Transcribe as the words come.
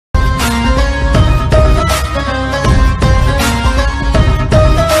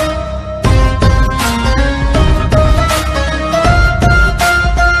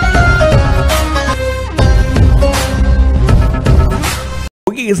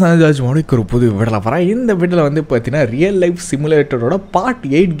மணிக்கு ஒரு புது வீடில் வரேன். இந்த வீடில் வந்து பார்த்தீங்கன்னா real life சிமுலேட்டரோட part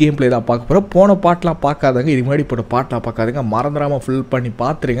 8 game play தான் பார்க்க போகிறோம். போன பாட்டெலாம் பார்க்காதங்க, இது முன்னாடி போட்ட பாட்டெலாம் பார்க்காதங்க, மறந்துடாமல் ஃபுல் பண்ணி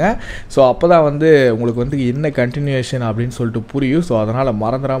பார்த்துருங்க. ஸோ அப்போ தான் வந்து உங்களுக்கு வந்து என்ன கண்டினியூஷன் அப்படின்னு சொல்லிட்டு புரியும். ஸோ அதனால்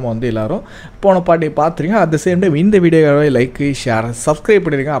மறந்துடாமல் வந்து எல்லோரும் போன பாட்டை பார்த்துருங்க. அட் த சேம் டைம் இந்த வீடியோவை லைக் ஷேர் சப்ஸ்கிரைப்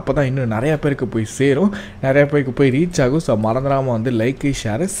பண்ணிடுங்க. அப்போ தான் இன்னும் நிறையா பேருக்கு போய் சேரும், நிறையா பேருக்கு போய் ரீச் ஆகும். ஸோ மறந்துடாமல் வந்து லைக்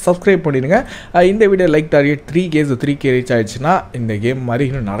ஷேர் சப்ஸ்கிரைப் பண்ணிடுங்க. இந்த video like target 3K reach ஆகிடுச்சுன்னா இந்த கேம் மாதிரி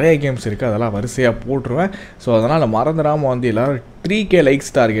இன்னும் நிறைய கேம்ஸ் இருக்குது, அதெல்லாம் வரிசையாக போட்டுருவேன். ஸோ அதனால் மறந்துடாமல் வந்து எல்லோரும் 3K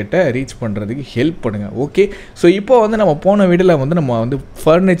லைக்ஸ் டார்கெட்டை ரீச் பண்ணுறதுக்கு ஹெல்ப் பண்ணுங்கள். ஓகே, ஸோ இப்போ வந்து நம்ம போன வீடியோவில் வந்து நம்ம வந்து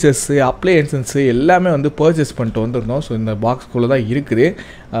ஃபர்னிச்சர்ஸு அப்ளையன்சன்ஸு எல்லாமே வந்து பர்ச்சேஸ் பண்ணிட்டு வந்திருந்தோம். ஸோ இந்த பாக்ஸ்குள்ளே தான் இருக்குது,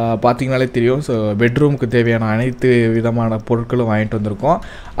 பார்த்திங்கனாலே தெரியும். ஸோ பெட்ரூமுக்கு தேவையான அனைத்து விதமான பொருட்களும் வாங்கிட்டு வந்திருக்கோம்.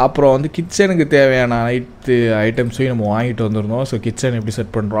 அப்புறம் வந்து கிச்சனுக்கு தேவையான அனைத்து ஐட்டம்ஸையும் நம்ம வாங்கிட்டு வந்திருந்தோம். ஸோ கிச்சன் எப்படி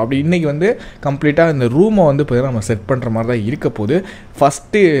செட் பண்ணுறோம் அப்படி இன்றைக்கி வந்து கம்ப்ளீட்டாக இந்த ரூமை வந்து பார்த்திங்கன்னா நம்ம செட் பண்ணுற மாதிரி தான் இருக்க போகுது.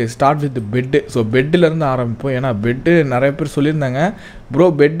 First start with bed. So பெட்டிலேருந்து ஆரம்பிப்போம். ஏன்னா பெட்டு நிறைய பேர் சொல்லியிருந்தாங்க, ப்ரோ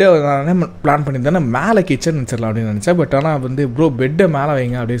பெட்டை நான் பிளான் பண்ணியிருந்தேன்னா மேலே கிச்சன் வச்சிடலாம் அப்படின்னு நினச்சேன். பட் ஆனால் வந்து ப்ரோ பெட்டை மேலே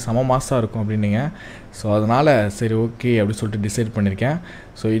வைங்க, அப்படியே செம மாசாக இருக்கும் அப்படின்னீங்க. ஸோ அதனால் சரி ஓகே அப்படி சொல்லிட்டு டிசைட் பண்ணியிருக்கேன்.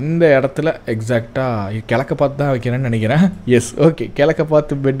 ஸோ இந்த இடத்துல எக்ஸாக்டாக கிழக்க பார்த்து தான் வைக்கிறேன்னு நினைக்கிறேன். எஸ், ஓகே, கிழக்க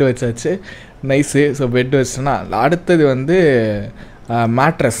பார்த்து பெட்டு வச்சாச்சு, நைஸு. ஸோ பெட்டு வச்சோன்னா அடுத்தது வந்து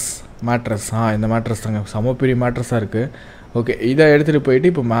மேட்ரஸ். இந்த மேட்ரஸ் தாங்க, செம பெரிய மேட்ரஸாக இருக்குது. ஓகே, இதை எடுத்துகிட்டு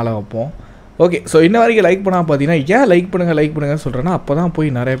போயிட்டு இப்போ மேலே வைப்போம். ஓகே, ஸோ இன்ன வரைக்கும் லைக் பண்ணால் பார்த்தீங்கன்னா ஏன் லைக் பண்ணுங்கன்னு சொல்கிறேன்னா அப்போ தான் போய்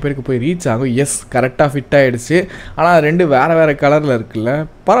நிறைய பேருக்கு போய் ரீச் ஆகும். எஸ், கரெக்டாக ஃபிட் ஆகிடுச்சு. ஆனால் ரெண்டு வேறு கலரில் இருக்குல்ல,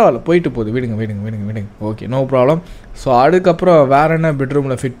 பரவாயில்ல, போயிட்டு போகுது, விடுங்க. Okay, no problem. ஸோ அதுக்கப்புறம் வேறு என்ன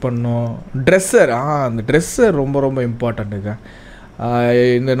பெட்ரூமில் ஃபிட் பண்ணணும்? ட்ரெஸ்ஸர். அந்த ட்ரெஸ்ஸர் ரொம்ப இம்பார்ட்டண்ட்டுங்க.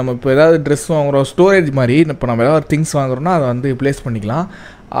 இந்த நம்ம இப்போ ஏதாவது ட்ரெஸ் வாங்குகிறோம், ஸ்டோரேஜ் மாதிரி இப்போ நம்ம ஏதாவது திங்ஸ் வாங்குகிறோன்னா அதை வந்து ப்ளேஸ் பண்ணிக்கலாம்.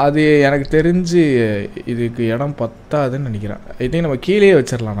 அது எனக்கு தெரிஞ்சு இதுக்கு இடம் பத்தாதுன்னு நினைக்கிறேன். இதையும் நம்ம கீழே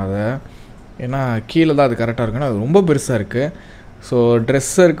வச்சிடலாம் அதை, ஏன்னா கீழே தான் அது கரெக்டாக இருக்குன்னா அது ரொம்ப பெருசாக இருக்குது. ஸோ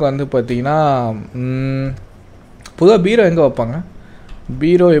ட்ரெஸ்ஸருக்கு வந்து பார்த்திங்கன்னா பொதுவாக பீரோ எங்கே வைப்பாங்க?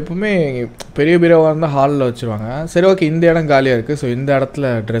 பீரோ எப்பவுமே பெரிய பீரோவாக இருந்தால் ஹாலில் வச்சுருவாங்க. சரி, ஓகே, இந்த இடம் காலியாக இருக்குது. ஸோ இந்த இடத்துல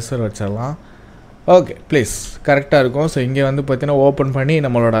ட்ரெஸ்ஸர் வச்சிடலாம். ஓகே, ப்ளீஸ் கரெக்டாக இருக்கும். ஸோ இங்கே வந்து பார்த்திங்கன்னா ஓப்பன் பண்ணி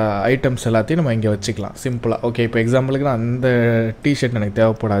நம்மளோட ஐட்டம்ஸ் எல்லாத்தையும் நம்ம இங்கே வச்சுக்கலாம் சிம்பிளாக. ஓகே, இப்போ எக்ஸாம்பிளுக்கு நான் அந்த டிஷர்ட் எனக்கு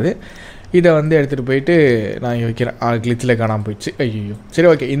தேவைப்படாது, இதை வந்து எடுத்துகிட்டு போயிட்டு நான் இங்கே வைக்கிறேன். கிளிச்சில் காணாமல் போயிடுச்சு, ஐயோ. சரி,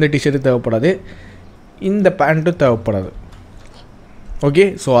 ஓகே, இந்த டிஷர்ட்டு தேவைப்படாது, இந்த பேண்ட்டும் தேவைப்படாது. ஓகே,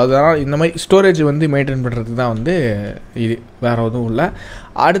 ஸோ அதனால் இந்த மாதிரி ஸ்டோரேஜ் வந்து மெயின்டைன் பண்ணுறதுக்கு தான் வந்து இது, வேறு எதுவும் இல்லை.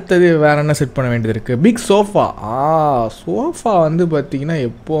 அடுத்தது வேறு என்ன செட் பண்ண வேண்டியது இருக்குது? Big sofa. சோஃபா வந்து பார்த்திங்கன்னா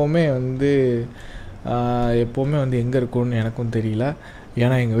எப்போவுமே வந்து எங்கே இருக்கும்னு எனக்கும் தெரியல,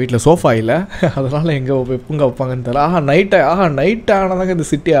 ஏன்னா எங்கள் வீட்டில் சோஃபா இல்லை. அதனால் எங்கே வைப்பாங்கன்னு தெரியல. நைட் ஆனதாங்க இந்த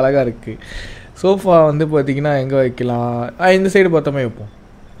சிட்டி அழகாக இருக்குது. சோஃபா வந்து பார்த்திங்கன்னா எங்கே வைக்கலாம்? இந்த சைடு பார்த்தோமே வைப்போம்.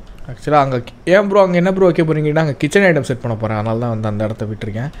 ஆக்சுவலாக அங்கே ஏன் ப்ரோ அங்கே என்ன ப்ரோ வைக்க போகிறீங்கன்னா அங்கே கிச்சன் ஐட்டம் செட் பண்ண போகிறேன், அதனால தான் வந்து அந்த இடத்த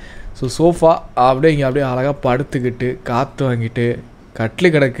விட்டுருக்கேன். ஸோ சோஃபா அப்படியே அழகாக படுத்துக்கிட்டு காற்று வாங்கிட்டு,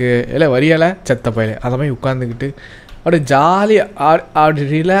 கட்லு கிடக்கு இல்லை வரியால் செத்த பயில அந்த மாதிரி உட்காந்துக்கிட்டு அப்படியே ஜாலியாக அப்படி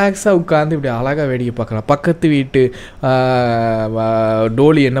ரிலாக்ஸாக உட்காந்து இப்படி அழகாக வேடிக்கை பார்க்கலாம். பக்கத்து வீட்டு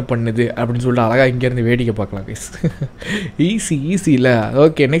டோலி என்ன பண்ணுது அப்படின்னு சொல்லிட்டு அழகாக இங்கேருந்து வேடிக்கை பார்க்கலாம். கைஸ் ஈஸி இல்லை?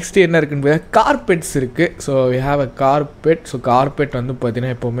 ஓகே, நெக்ஸ்ட்டு என்ன இருக்குன்னு பார்த்தா கார்பெட்ஸ் இருக்குது. So we have a carpet. So carpet வந்து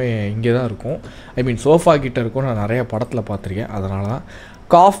பார்த்திங்கன்னா எப்போவுமே இங்கே தான் இருக்கும், ஐ மீன் சோஃபா கிட்டே இருக்கும். நான் நிறையா படத்தில் பார்த்துருக்கேன், அதனால தான்.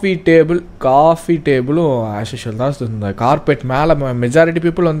 காஃபி டேபிளும் ஆஸ் யூஷுவல் தான். ஸோ இந்த கார்பெட் மேலே மெஜாரிட்டி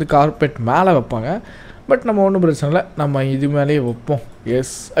பீப்புள் வந்து கார்பெட் மேலே வைப்பாங்க, பட் நம்ம ஒன்றும் பிரச்சனை இல்லை, நம்ம இது மேலேயே வைப்போம்.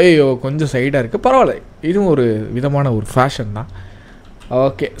 எஸ், ஐயோ கொஞ்சம் சைடாக இருக்குது, பரவாயில்ல, இதுவும் ஒரு விதமான ஒரு ஃபேஷன் தான்.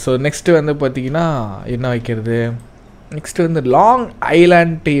 ஓகே, ஸோ நெக்ஸ்ட்டு வந்து பார்த்திங்கன்னா என்ன வைக்கிறது? நெக்ஸ்ட்டு வந்து லாங்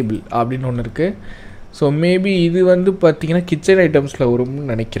ஐலாண்ட் டேபிள் அப்படின்னு ஒன்று இருக்குது. ஸோ மேபி இது வந்து பார்த்திங்கன்னா கிச்சன் ஐட்டம்ஸில் வரும்னு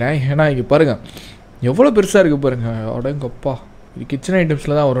நினைக்கிறேன். ஏன்னா இங்கே பாருங்கள் எவ்வளோ பெருசாக இருக்குது பாருங்கள், அடங்கப்பா, இது கிச்சன்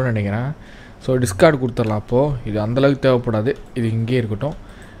ஐட்டம்ஸில் தான் வரும்னு நினைக்கிறேன். ஸோ டிஸ்கார்ட் கொடுத்துடலாம். அப்போது இது அந்தளவுக்கு தேவைப்படாது, இது இங்கே இருக்கட்டும்.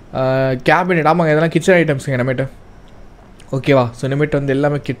 கேபினெட், ஆமாங்க, இதெல்லாம் கிச்சன் ஐட்டம்ஸுங்க இனிமேட்டு. ஓகேவா? ஸோ இனிமேட்டு வந்து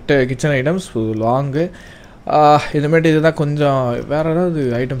எல்லாமே கிச்சன் ஐட்டம்ஸ் லாங்கு. இதுமேட்டு இதுதான் கொஞ்சம் வேறு ஏதாவது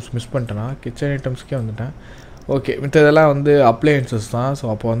ஐட்டம்ஸ் மிஸ் பண்ணிட்டேன்னா கிச்சன் ஐட்டம்ஸ்க்கே வந்துட்டேன். ஓகே, மித்ததெல்லாம் வந்து அப்ளையன்சஸ் தான். ஸோ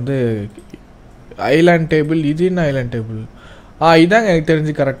அப்போ வந்து ஐலாண்ட் டேபிள், இது என்ன ஐலாண்ட் டேபிள்? இதாங்க எனக்கு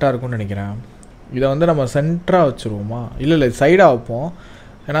தெரிஞ்சு கரெக்டாக இருக்கும்னு நினைக்கிறேன். இதை வந்து நம்ம சென்டராக வச்சுருவோமா? இல்லை சைடாக வைப்போம்,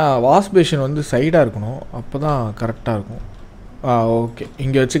 ஏன்னா வாஷ் பேஷன் வந்து சைடாக இருக்கணும், அப்போ தான் கரெக்டாக இருக்கும். ஓகே,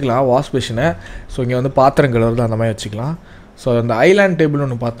 இங்கே வச்சுக்கலாம் வாஷ் பேஷனை. ஸோ இங்கே வந்து பாத்திரம் கழுவுறது அந்த மாதிரி வச்சுக்கலாம். ஸோ அந்த ஐலாண்ட் டேபிள்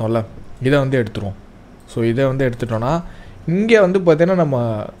ஒன்று பார்த்தோம்ல, இதை வந்து எடுத்துருவோம். ஸோ இதை வந்து எடுத்துட்டோன்னா இங்கே வந்து பார்த்திங்கன்னா நம்ம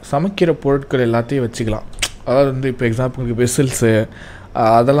சமைக்கிற பொருட்கள் எல்லாத்தையும் வச்சுக்கலாம். அதாவது வந்து இப்போ எக்ஸாம்பிளுக்கு வெசில்ஸு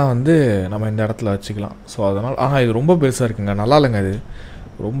அதெல்லாம் வந்து நம்ம இந்த இடத்துல வச்சுக்கலாம். ஸோ அதனால் இது ரொம்ப பெருசாக இருக்குங்க, நல்லா இல்லைங்க அது.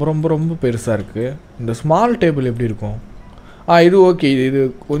 ரொம்ப ரொம்ப ரொம்ப பெருசாக இருக்குது. இந்த ஸ்மால் டேபிள் எப்படி இருக்கும்? இது ஓகே, இது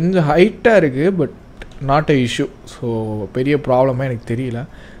கொஞ்சம் ஹைட்டாக இருக்குது, but not a issue. So பெரிய ப்ராப்ளமாக எனக்கு தெரியல.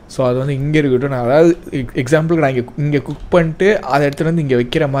 ஸோ அது வந்து இங்கே இருக்கட்டும். நான் அதாவது எக்ஸாம்பிளுக்கு நான் இங்கே குக் பண்ணிட்டு அதை எடுத்துகிட்டு வந்து இங்கே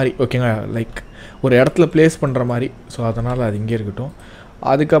வைக்கிற மாதிரி, ஓகேங்களா, லைக் ஒரு இடத்துல ப்ளேஸ் பண்ணுற மாதிரி. ஸோ அதனால் அது இங்கே இருக்கட்டும்.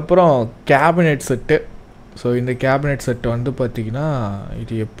 அதுக்கப்புறம் கேபினெட் செட்டு. ஸோ இந்த கேபினெட் செட்டு வந்து பார்த்திங்கன்னா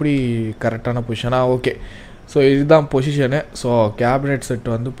இது எப்படி கரெக்டான பொசிஷனாக? ஓகே, ஸோ இதுதான் பொசிஷனு. ஸோ கேபினெட் செட்டு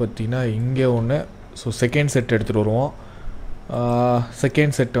வந்து பார்த்திங்கன்னா இங்கே ஒன்று. ஸோ செகண்ட் செட் எடுத்துகிட்டு வருவோம்.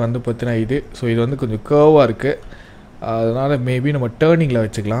 செகண்ட் செட்டு வந்து பார்த்திங்கன்னா இது. ஸோ இது வந்து கொஞ்சம் கர்வாக இருக்குது, அதனால் மேபி நம்ம டேர்னிங்கில்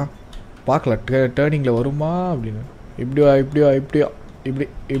வச்சுக்கலாம். பார்க்கலாம் டேர்னிங்கில் வருமா அப்படின்னு. இப்படியா இப்படியா இப்படியா இப்படி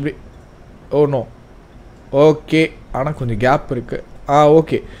இப்படி. ஓ நோ, ஓகே, ஆனால் கொஞ்சம் கேப் இருக்குது.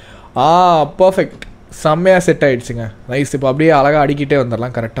 ஓகே, பர்ஃபெக்ட், செம்மையாக செட் ஆகிடுச்சுங்க. நைஸ். இப்போ அப்படியே அழகாக அடிக்கிட்டே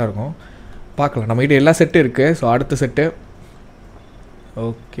வந்துடலாம், கரெக்டாக இருக்கும். பார்க்கலாம், நம்மகிட்ட எல்லா செட்டும் இருக்குது. ஸோ அடுத்த செட்டு.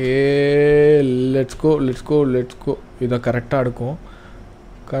 Okay, let's go. இதை கரெக்டாக எடுக்கும்.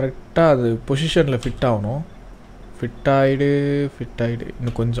 கரெக்டாக அது பொசிஷனில் ஃபிட் ஆகணும். ஃபிட் ஆகிடு.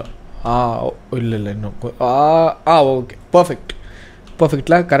 இன்னும் கொஞ்சம். இல்லை இன்னும் ஓகே,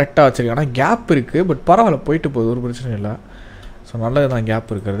 பர்ஃபெக்டில் கரெக்டாக வச்சுருக்கேன். ஆனால் கேப் இருக்குது, பட் பரவாயில்ல, போயிட்டு போகுது, ஒரு பிரச்சனை இல்லை. ஸோ நல்லது தான்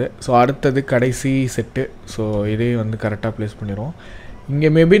கேப் இருக்கிறது. ஸோ அடுத்தது கடைசி செட்டு. ஸோ இதையும் வந்து கரெக்டாக ப்ளேஸ் பண்ணிடுவோம். இங்கே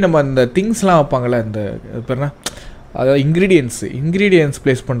மேபி நம்ம அந்த திங்ஸ்லாம் வைப்பாங்கள்ல, இந்த பேர் என்ன, அதாவது இன்க்ரீடியன்ஸ்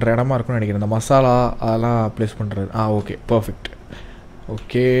ப்ளேஸ் பண்ணுற இடமா இருக்கும்னு நினைக்கிறேன். இந்த மசாலா அதெல்லாம் ப்ளேஸ் பண்ணுறது. Okay, perfect.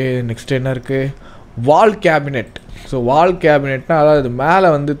 ஓகே, நெக்ஸ்ட் என்ன இருக்குது? வால் கேபினெட். ஸோ வால் கேபினெட்னால் அதாவது மேலே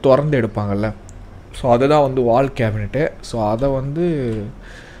வந்து திறந்து எடுப்பாங்கள்ல, ஸோ அதுதான் வந்து வால் கேபினெட்டு. ஸோ அதை வந்து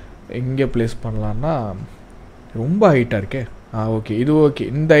எங்கே ப்ளேஸ் பண்ணலான்னா, ரொம்ப ஹைட்டாக இருக்கே. ஓகே, இது ஓகே,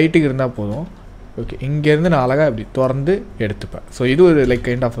 இந்த ஹைட்டுக்கு இருந்தால் போதும். ஓகே, இங்கேருந்து நான் அழகாக இப்படி திறந்து எடுத்துப்பேன். ஸோ இது ஒரு லைக்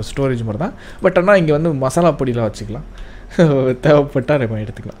கைண்ட் ஆஃப் ஸ்டோரேஜ் மாதிரி தான். பட் ஆனால் இங்கே வந்து மசாலா பொடியெலாம் வச்சுக்கலாம், தேவைப்பட்டால் நம்ம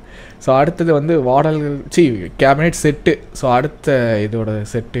எடுத்துக்கலாம். ஸோ அடுத்தது வந்து கேபினெட் செட்டு. ஸோ அடுத்த இதோட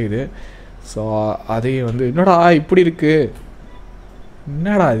செட்டு இது. ஸோ அதையும் வந்து என்னடா இப்படி இருக்குது,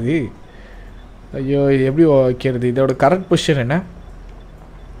 என்னடா இது, ஐயோ இது எப்படி வைக்கிறது? இதோட கரெக்ட் பொசிஷன் என்ன?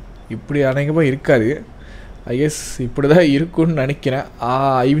 இப்படி அநேகமாக இருக்காது, ஐ கெஸ் இப்படி தான் இருக்குன்னு நினைக்கிறேன்.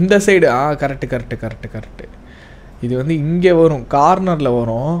 இந்த சைடு கரெக்டு. இது வந்து இங்கே வரும், கார்னரில்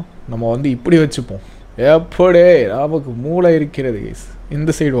வரும். நம்ம வந்து இப்படி வச்சுப்போம். எப்படே நமக்கு மூளை இருக்கிறது கைஸ்.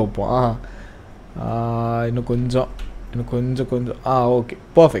 இந்த சைடு வைப்போம். இன்னும் கொஞ்சம். Okay,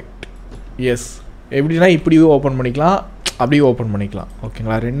 perfect. எஸ், எப்படின்னா இப்படியும் ஓப்பன் பண்ணிக்கலாம், அப்படியே ஓப்பன் பண்ணிக்கலாம்.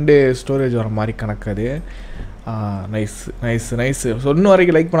 ஓகேங்களா, 2 ஸ்டோரேஜ் வர மாதிரி கணக்கு அது. நைஸ். ஸோ இன்னும்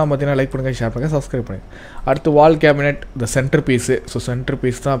வரைக்கும் லைக் பண்ணால் பார்த்தீங்கன்னா லைக் பண்ணுங்கள், ஷேர் பண்ணுங்கள், சப்ஸ்கிரைப் பண்ணுங்கள். அடுத்து வால் கேபினெட், இந்த centre piece. So centre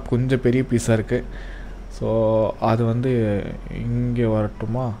piece தான் கொஞ்சம் பெரிய பீஸாக இருக்குது. ஸோ அது வந்து இங்கே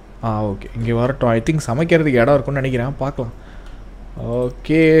வரட்டுமா? ஓகே, இங்கே வரட்டும். ஐ திங்க் சமைக்கிறதுக்கு இடம் இருக்குன்னு நினைக்கிறேன், பார்க்கலாம்.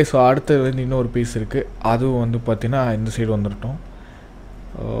 ஓகே, ஸோ அடுத்தது வந்து இன்னொரு பீஸ் இருக்குது. அதுவும் வந்து பார்த்திங்கன்னா இந்த சைடு வந்துடட்டும்.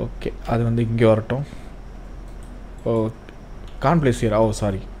 ஓகே, அது வந்து இங்கே வரட்டும். கான்பிளேஸ் ஹியர்.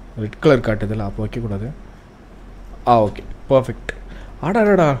 சாரி, ரெட் கலர் காட்டுதில்ல, அப்போ வைக்கக்கூடாது. Okay, perfect.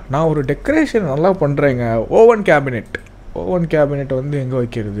 அடாடா, நான் ஒரு டெக்கரேஷன் நல்லா பண்ணுறேங்க. ஓவன் கேபினெட் வந்து எங்கே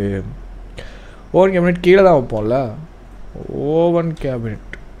வைக்கிறது? ஓவன் கேபினெட் கீழே தான் வைப்போம்ல. ஓவன்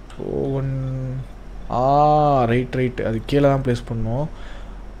ரைட், அது கீழே தான் ப்ளேஸ் பண்ணோம்.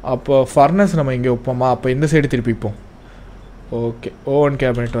 அப்போ ஃபர்னஸ் நம்ம இங்கே வைப்போமா? அப்போ இந்த சைடு திருப்பிப்போம். ஓகே, ஓவன்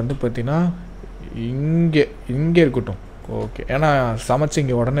கேபினெட் வந்து பார்த்திங்கன்னா இங்கே இருக்கட்டும். ஓகே, ஏன்னா சமைச்சு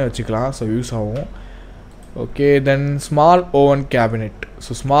இங்கே உடனே வச்சுக்கலாம், ஸோ யூஸ் ஆகும். ஓகே, தென் small oven cabinet.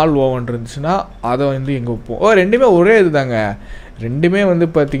 So small oven இருந்துச்சுன்னா அதை வந்து எங்கே வைப்போம்? ரெண்டுமே ஒரே இது தாங்க. ரெண்டுமே வந்து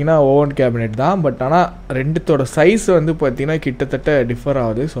பார்த்திங்கன்னா ஓவன் கேபினெட் தான். பட் ஆனால் ரெண்டுத்தோட சைஸ் வந்து பார்த்திங்கன்னா கிட்டத்தட்ட டிஃபர்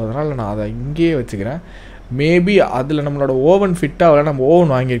ஆகுது. ஸோ அதனால் நான் அதை இங்கேயே வச்சுக்கிறேன். மேபி அதில் நம்மளோட ஓவன் ஃபிட் ஆகலை, நம்ம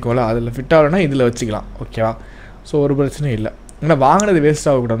ஓவன் வாங்கியிருக்கோம்ல, அதில் ஃபிட் ஆகலைன்னா இதில் வச்சுக்கலாம். ஓகேவா? ஸோ ஒரு பிரச்சனையும் இல்லை. ஏன்னா வாங்கினது வேஸ்ட்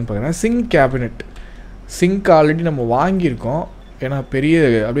ஆகக்கூடாதுன்னு பார்க்குறேன். Sink cabinet. சிங்க் ஆல்ரெடி நம்ம வாங்கியிருக்கோம், ஏன்னா பெரிய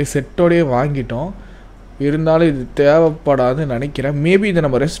அப்படியே செட்டோடையே வாங்கிட்டோம். இருந்தாலும் இது தேவைப்படாதுன்னு நினைக்கிறேன். மேபி இதை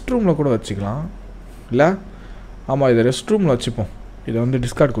நம்ம ரெஸ்ட் ரூமில் கூட வச்சுக்கலாம், இல்லை? ஆமாம், இதை ரெஸ்ட் ரூமில் வச்சுப்போம். இதை வந்து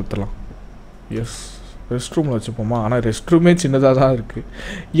டிஸ்கார்ட் கொடுத்துடலாம். எஸ், ரெஸ்ட் ரூமில் வச்சுப்போமா? ஆனால் ரெஸ்ட் ரூமே சின்னதாக தான் இருக்குது.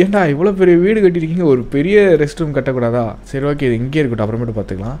 ஏன்டா இவ்வளோ பெரிய வீடு கட்டியிருக்கீங்க, ஒரு பெரிய ரெஸ்ட் ரூம் கட்டக்கூடாதா? சரி, ஓகே, இது இங்கே இருக்கட்டும், அப்புறமேட்டு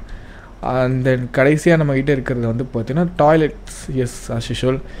பார்த்துக்கலாம். அண்ட் தென் கடைசியாக நம்மக்கிட்ட இருக்கிறது வந்து பார்த்திங்கன்னா toilets. S, as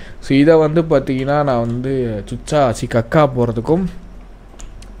usual. So இதை வந்து பார்த்திங்கன்னா நான் வந்து கக்கா போகிறதுக்கும்,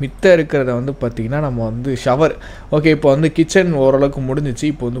 மித்த இருக்கிறத வந்து பார்த்திங்கன்னா நம்ம வந்து ஷவர். ஓகே, இப்போ வந்து கிச்சன் ஓரளவுக்கு முடிஞ்சிச்சு.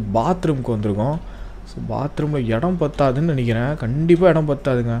 இப்போ வந்து பாத்ரூமுக்கு வந்திருக்கோம். ஸோ பாத்ரூமில் இடம் பத்தாதுன்னு நினைக்கிறேன், கண்டிப்பாக இடம்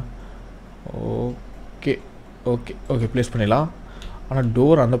பத்தாதுங்க. ஓகே, ப்ளேஸ் பண்ணிடலாம். ஆனால்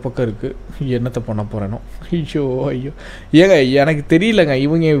டோர் அந்த பக்கம் இருக்குது. என்னத்தை பண்ண போகிறேனோ. ஐயோ ஐயோ ஏங்க எனக்கு தெரியலங்க.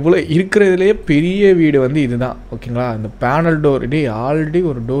 இவங்க இவ்வளோ இருக்கிறதுலே பெரிய வீடு வந்து இதுதான் ஓகேங்களா. இந்த பேனல் டோர் ஆல்ரெடி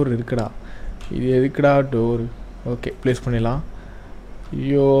ஒரு டோர் இருக்குடா. இது எதுக்குடா டோர்? ஓகே ப்ளேஸ் பண்ணிடலாம்.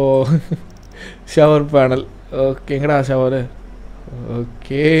 ஐயோ shower panel. ஓகேங்கடா shower.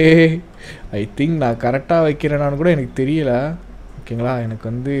 Okay I think நான் கரெக்டாக வைக்கிறேனான்னு கூட எனக்கு தெரியல ஓகேங்களா. எனக்கு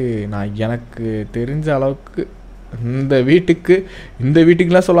வந்து எனக்கு தெரிஞ்ச அளவுக்கு இந்த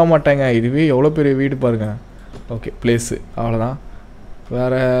வீட்டுக்கெலாம் சொல்ல மாட்டேங்க. இதுவே எவ்வளோ பெரிய வீடு பாருங்கள். ஓகே ப்ளேஸு அவ்வளோதான்.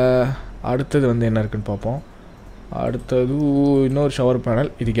 வேறு அடுத்தது வந்து என்ன இருக்குதுன்னு பார்ப்போம். அடுத்தது இன்னொரு ஷவர்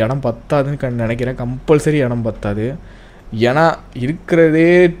பேனல். இதுக்கு இடம் பத்தாதுன்னு நினைக்கிறேன். கம்பல்சரி இடம் பத்தாது. ஏன்னா இருக்கிறதே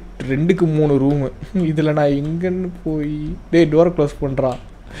 2க்கு 3 ரூமு. இதில் நான் எங்கன்னு போய் டோரை க்ளோஸ் பண்ணுறான்.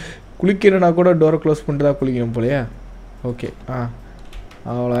 குளிக்கணுன்னா கூட டோரை க்ளோஸ் பண்ணிட்டு தான் குளிக்கணும் போலையே. ஓகே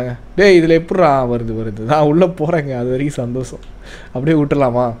அவ்வளோங்க. இதில் எப்பட்றா வருது நான் உள்ளே போகிறேங்க. அது வரைக்கும் சந்தோஷம். அப்படியே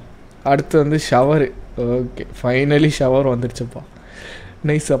விட்டுடலாமா? அடுத்து வந்து shower. Okay finally shower வந்துடுச்சுப்பா.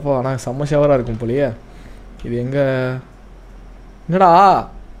 Nice அப்பா. ஆனால் செம்ம ஷவராக இருக்கும் போலையே. இது என்னடா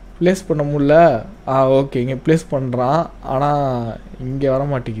ப்ளேஸ் பண்ண முடில. ஓகே இங்கே ப்ளேஸ் பண்ணுறான். ஆனால் இங்கே வர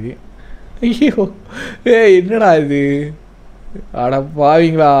மாட்டேங்குது. ஐயோ என்னடா இது? அட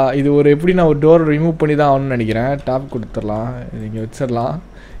பாவீங்களா. இது எப்படி நான் ஒரு டோர் ரிமூவ் பண்ணி தான் ஆகணும்னு நினைக்கிறேன். டாப் கொடுத்துடலாம். இது இங்கே வச்சிடலாம்.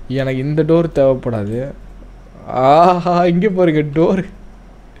 எனக்கு இந்த டோர் தேவைப்படாது. இங்கே பாருங்க டோர்.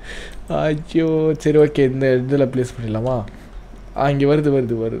 ஐயோ சரி ஓகே இந்த இதில் ப்ளேஸ் பண்ணிடலாமா? இங்கே வருது.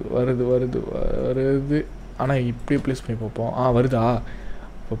 ஆனால் இப்படியே ப்ளேஸ் பண்ணி பார்ப்போம். வருதா?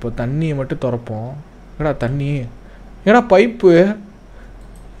 இப்போ தண்ணியை மட்டும் திறப்போம். ஏடா தண்ணி? ஏடா பைப்பு?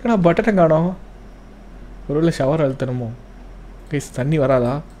 ஏடா பட்டனை காணோம்? ஒருவேளை ஷவர் அழுத்தணுமோ? தண்ணி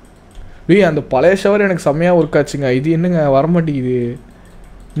வராதா? அந்த பழைய ஷவர் எனக்கு செம்மையாக ஒர்க் ஆச்சுங்க. இது என்னங்க வரமாட்டேங்குது.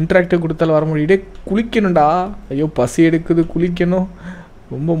 இன்ட்ராக்டிவ் கொடுத்தாலும் வர முடியுதே. குளிக்கணும்டா. ஐயோ பசி எடுக்குது, குளிக்கணும்.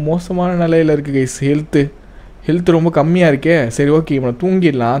 ரொம்ப மோசமான நிலையில் இருக்குது கைஸ். ஹெல்த்து ரொம்ப கம்மியாக இருக்கே. சரி ஓகே இவனை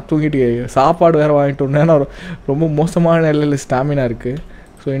தூங்கிடலாம். தூங்கிட்டு சாப்பாடு வேறு வாங்கிட்டோன்னா ரொம்ப மோசமான நிலையில் ஸ்டாமினா இருக்குது.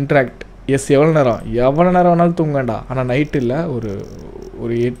 ஸோ இன்ட்ராக்ட் எவ்வளோ நேரம் வேணாலும் தூங்கண்டா. ஆனால் நைட்டு இல்லை,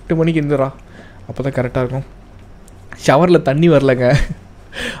 ஒரு 8 மணிக்கு இருந்துடா. அப்போ தான் கரெக்டாக இருக்கும். ஷவரில் தண்ணி வரலங்க.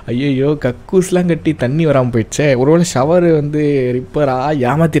 ஐயோ கக்கூஸ்லாம் கட்டி தண்ணி வராமல் போயிடுச்சே. ஒருவேளை ஷவர் வந்து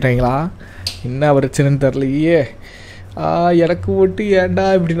ஏமாற்றிட்டாங்களா? என்ன பிரச்சனைன்னு தெரிலையே. எனக்கு மட்டும் ஏன்டா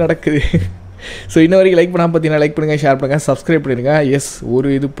இப்படி நடக்குது? ஸோ இன்ன வரைக்கும் லைக் பண்ணால் பார்த்தீங்கன்னா லைக் பண்ணுங்கள், ஷேர் பண்ணுங்கள், சப்ஸ்கிரைப் பண்ணிடுங்க. ஒரு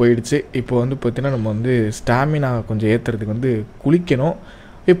இது போயிடுச்சு. இப்போ வந்து பார்த்தீங்கன்னா நம்ம வந்து ஸ்டாமினா கொஞ்சம் ஏற்றுறதுக்கு வந்து குளிக்கணும்.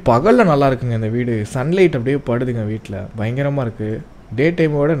 பகலில் நல்லா இருக்குங்க இந்த வீடு. சன்லைட் அப்படியே படுதுங்க வீட்டில். பயங்கரமாக இருக்குது. டே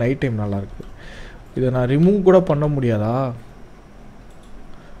டைமோட நைட் டைம் நல்லாயிருக்கு. இதை நான் ரிமூவ் கூட பண்ண முடியாதா?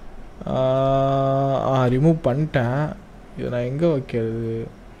 ரிமூவ் பண்ணிட்டேன். இதை நான் எங்கே வைக்கிறது?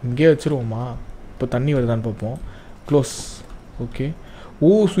 இங்கே வச்சுருவோமா? இப்போ தண்ணி வருதான்னு பார்ப்போம். க்ளோஸ். ஓகே.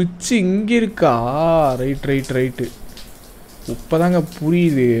 சுவிட்சு இங்கே இருக்கா? ரைட்டு. இப்போ தாங்க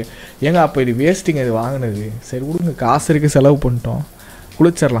புரியுது. ஏங்க அப்போ இது வேஸ்ட்டுங்க இது வாங்கினது. சரி விடுங்க, காசு இருக்குது, செலவு பண்ணிட்டோம்.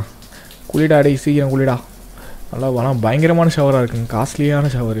 குளிச்சிடலாம். குளிடாடே சீக்கிரம் குளிடா. நல்லா பயங்கரமான ஷவராக இருக்குங்க. காஸ்ட்லியான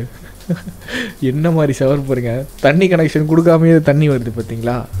ஷவரு. என்ன மாதிரி ஷவர் பாருங்க. தண்ணி கனெக்ஷன் கொடுக்காமே தண்ணி வருது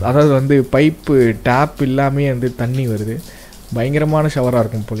பார்த்தீங்களா? அதாவது வந்து பைப்பு டேப் இல்லாமே வந்து தண்ணி வருது. பயங்கரமான ஷவராக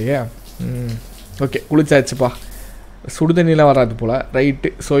இருக்கும் போலையே. ஓகே குளிச்சாச்சுப்பா. சுடுதண்ணிலாம் வராது போல். ரைட்டு.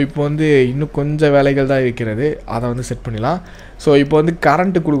 ஸோ இப்போ வந்து இன்னும் கொஞ்சம் வேலைகள் தான் இருக்கிறது. அதை வந்து செட் பண்ணிடலாம். ஸோ இப்போ வந்து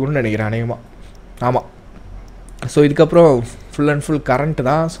கரண்ட்டு கொடுக்கணும்னு நினைக்கிறேன் அநேகமாக. ஆமாம். ஸோ இதுக்கப்புறம் ஃபுல் அண்ட் ஃபுல் கரண்ட்டு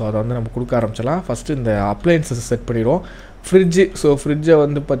தான். ஸோ அதை வந்து நம்ம கொடுக்க ஆரம்பிச்சிடலாம். ஃபஸ்ட்டு இந்த அப்ளையன்ஸஸ் செட் பண்ணிடுவோம். ஃப்ரிட்ஜு. ஸோ ஃப்ரிட்ஜை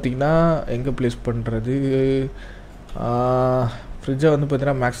வந்து பார்த்திங்கன்னா எங்கே ப்ளேஸ் பண்ணுறது? ஃப்ரிட்ஜை வந்து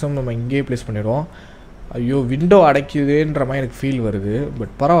பார்த்திங்கன்னா மேக்ஸிமம் நம்ம இங்கேயே ப்ளேஸ் பண்ணிடுவோம். ஐயோ விண்டோ அடைக்குதுன்ற மாதிரி எனக்கு ஃபீல் வருது.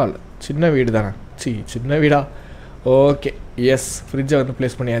 பட் பரவாயில்ல, சின்ன வீடு தானே. சின்ன வீடா? Okay yes. ஃப்ரிட்ஜை வந்து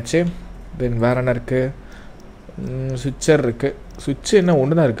ப்ளேஸ் பண்ணியாச்சு. தென் வேறு என்ன இருக்குது? சுவிட்சர் இருக்குது. சுவிட்சு என்ன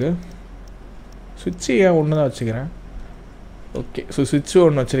ஒன்று தான் இருக்குது. சுவிட்சு ஏன் ஒன்று தான் வச்சுக்கிறேன். ஓகே. ஸோ சுவிட்சு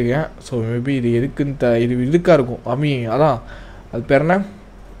ஒன்று வச்சுருக்கேன். ஸோ மேபி இது எதுக்குன்னு இது இதுக்காக இருக்கும். அதான் அது பேர் என்ன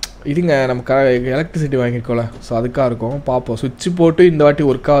இதுங்க, நம்ம எலக்ட்ரிசிட்டி வாங்கியிருக்கோம்ல. ஸோ அதுக்காக இருக்கும். பார்ப்போம். சுவிட்சு போட்டு இந்த வாட்டி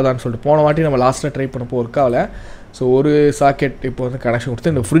ஒர்க் ஆகுதான்னு சொல்லிட்டு. போன வாட்டி நம்ம லாஸ்ட்டில் ட்ரை பண்ணப்போ ஒர்க் ஆகலை. ஸோ ஒரு சாக்கெட் இப்போ வந்து கனெக்ஷன்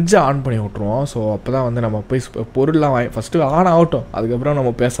கொடுத்து இந்த ஃப்ரிட்ஜை ஆன் பண்ணி விட்ருவோம். ஸோ அப்போ தான் வந்து நம்ம போய் பொருள்லாம் ஃபஸ்ட்டு ஆன் ஆகட்டும், அதுக்கப்புறம்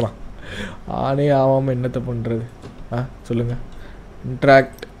நம்ம பேசலாம். ஆனே ஆகாமல் என்னத்தை பண்ணுறது? சொல்லுங்கள்.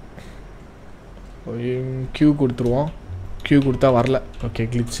 இன்ட்ராக்ட் க்யூ கொடுத்துருவோம். க்யூ கொடுத்தா வரல. Okay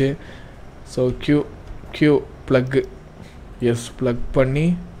கிளிச்சு. So Q plug. S plug பண்ணி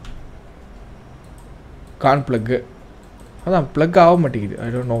கான் ப்ளக்கு. அதான் ப்ளக் ஆக மாட்டேங்குது. I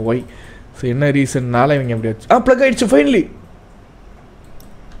don't know Y. So என்ன ரீசன்னால இவங்க எப்படி வச்சு ப்ளக் ஆகிடுச்சு ஃபைனலி.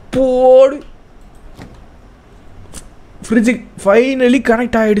 போடு. ஃப்ரிட்ஜுக்கு ஃபைனலி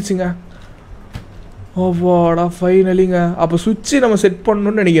கனெக்ட் ஆகிடுச்சுங்க. ஓவாடா ஃபைனலிங்க. அப்போ சுவிட்சு நம்ம செட்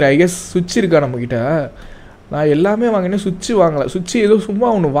பண்ணணும்னு நினைக்கிறேன். ஐ கெஸ் சுவிட்ச் இருக்கா நம்மக்கிட்ட? நான் எல்லாமே வாங்கினேன், சுவிட்சு வாங்கலை. சுவிட்சு ஏதோ சும்மா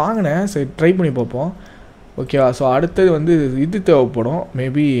ஒன்று வாங்கினேன். சரி ட்ரை பண்ணி பார்ப்போம். ஓகேவா? ஸோ அடுத்தது வந்து இது தேவைப்படும்.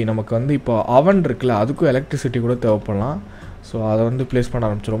 மேபி நமக்கு வந்து இப்போ அவன் இருக்குல்ல, அதுக்கும் எலக்ட்ரிசிட்டி கூட தேவைப்படலாம். ஸோ அதை வந்து ப்ளேஸ் பண்ண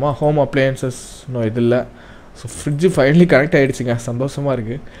ஆரம்பிச்சிடுமா? ஹோம் அப்ளையன்சஸ் இன்னும் இது இல்லை. So fridge finally connect ஆகிடுச்சிங்க. சந்தோஷமாக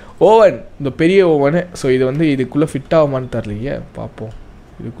இருக்குது. ஓவன், இந்த பெரிய ஓவனு. ஸோ இது வந்து இதுக்குள்ளே ஃபிட் ஆகுமான்னு தரலையே, பார்ப்போம்.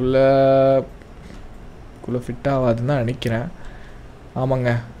 இதுக்குள்ளே ஃபிட் ஆகாதுன்னு தான் நினைக்கிறேன். ஆமாங்க,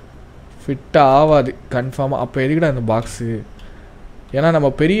 ஃபிட் ஆகாது கன்ஃபார்மாக. அப்போ எதுக்கிட்ட அந்த பாக்ஸு? ஏன்னா நம்ம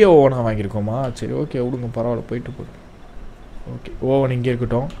பெரிய ஓவனாக வாங்கியிருக்கோமா? சரி ஓகே விடுங்க, பரவாயில்ல, போயிட்டு போதும். ஓகே, ஓவன் இங்கே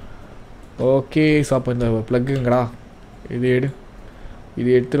இருக்கட்டும். ஓகே, ஸோ அப்போ இந்த ப்ளக்குங்கடா, இது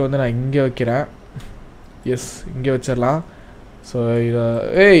எடுத்துகிட்டு வந்து நான் இங்கே வைக்கிறேன். எஸ், இங்கே வச்சிடலாம். ஸோ இதை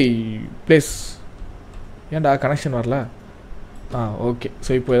ப்ளேஸ். ஏன்டா கனெக்ஷன் வரல? ஓகே.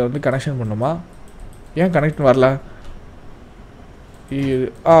 ஸோ இப்போ இதை வந்து கனெக்ஷன் பண்ணுமா? ஏன் கனெக்ட் வரல? இது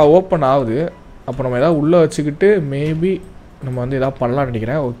ஓப்பன் ஆகுது. அப்போ நம்ம எதாவது உள்ளே வச்சுக்கிட்டு மேபி நம்ம வந்து எதாவது பண்ணலான்னு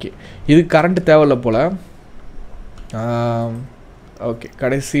நினைக்கிறேன். ஓகே, இது கரண்ட்டு தேவையில்ல போல். ஓகே,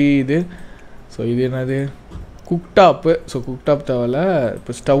 கடைசி இது. ஸோ இது என்னது? குக்டாப்பு. ஸோ குக்டாப் தேவையில்ல.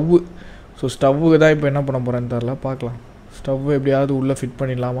 இப்போ ஸ்டவ்வு. ஸோ ஸ்டவ்வுக்கு தான் இப்போ என்ன பண்ண போகிறேன்னு தெரில, பார்க்கலாம். ஸ்டவ்வு எப்படியாவது உள்ளே ஃபிட்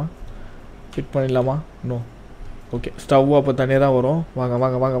பண்ணிடலாமா? இன்னும் ஓகே. ஸ்டவ்வு அப்போ தனியாக தான் வரும். வாங்க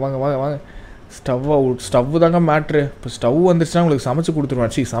வாங்க வாங்க வாங்க வாங்க வாங்க. ஸ்டவ்வு தாங்க மேட்ரு. இப்போ ஸ்டவ் வந்துருச்சுன்னா உங்களுக்கு சமைச்சு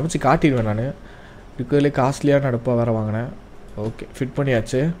கொடுத்துருவேன். சமைச்சு காட்டிடுவேன். நான் இருக்கிறதுலே காஸ்ட்லியான அடுப்பாக வேறு வாங்கினேன். ஓகே, ஃபிட்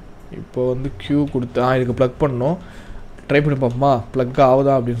பண்ணியாச்சு. இப்போ வந்து க்யூ கொடுத்து இதுக்கு ப்ளக் பண்ணணும். ட்ரை பண்ணி பார்ப்போமா ப்ளக்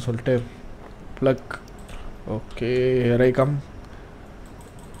ஆகுதா அப்படின்னு சொல்லிட்டு. ப்ளக். Okay, come.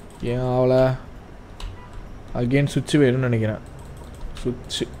 ஏன் ஆகலை? அகெயின் சுவிட்சு வேணும்னு நினைக்கிறேன்.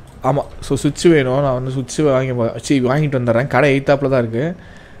 சுவிட்சு, ஆமாம். ஸோ சுவிட்சு வேணும். நான் வந்து சுவிட்சு வாங்கிட்டு வந்துடுறேன். கடை எய்த்தாப்பில் தான் இருக்குது.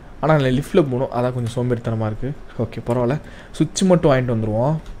 ஆனால் அதில் லிஃப்ட்டில் போகணும். அதான் கொஞ்சம் சோம்பேறித்தனமாக இருக்குது. ஓகே, பரவாயில்ல. சுவிட்சு மட்டும் வாங்கிட்டு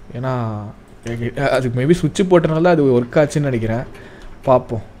வந்துடுவோம். ஏன்னா அதுக்கு மேபி சுவிட்சு போட்டனால தான் அது ஒர்க் ஆச்சுன்னு நினைக்கிறேன்.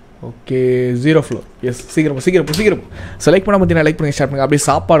 பார்ப்போம். Okay, 0 flow. எஸ், சீக்கிரம். செலக்ட் பண்ண பார்த்தீங்கன்னா லைக் பண்ணி ஷேர் பண்ணுங்கள். அப்படியே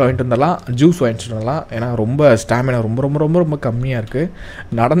சாப்பாடு வாங்கிட்டு வந்துடலாம், ஜூஸ் வாங்கிட்டு வந்துடலாம். ஏன்னா ரொம்ப ஸ்டாமினா ரொம்ப கம்மியாக இருக்குது.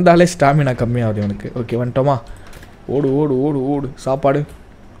 நடந்தாலே ஸ்டாமினா கம்மியாகுது எனக்கு. ஓகே, வந்துட்டோமா? ஓடு. சாப்பாடு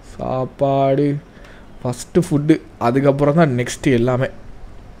ஃபஸ்ட்டு ஃபுட்டு, அதுக்கப்புறம் தான் நெக்ஸ்ட்டு எல்லாமே.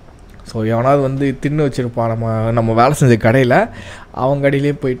 ஸோ எவனாவது வந்து தின்னு வச்சுருப்பான் நம்ம வேலை செஞ்ச கடையில். அவங்க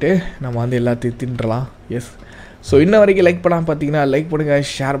கடையிலே போயிட்டு நம்ம வந்து எல்லாத்தையும் தின்றலாம். எஸ். ஸோ இன்ன வரைக்கும் லைக் பண்ணாமல் பார்த்தீங்கன்னா லைக் பண்ணுங்கள்,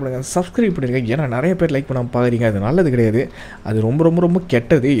 ஷேர் பண்ணுங்கள், சப்ஸ்கிரைப் பண்ணிடுங்க. ஏன்னா நிறைய பேர் லைக் பண்ணாமல் பார்க்குறீங்க. அது நல்லது கிடையாது. அது ரொம்ப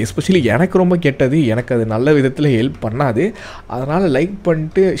கெட்டது. எஸ்பெஷலி எனக்கு ரொம்ப கெட்டது. எனக்கு அது நல்ல விதத்தில் ஹெல்ப் பண்ணாது. அதனால் லைக்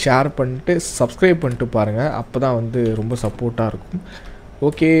பண்ணிட்டு, ஷேர் பண்ணிட்டு, சப்ஸ்கிரைப் பண்ணிட்டு பாருங்கள். அப்போ தான் வந்து ரொம்ப சப்போர்ட்டாக இருக்கும்.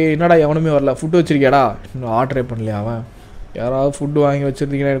 ஓகே, என்னடா எவனுமே வரல. ஃபுட்டு வச்சுருக்கியாடா? இன்னும் ஆர்டரே பண்ணலையா அவன்? யாராவது ஃபுட்டு வாங்கி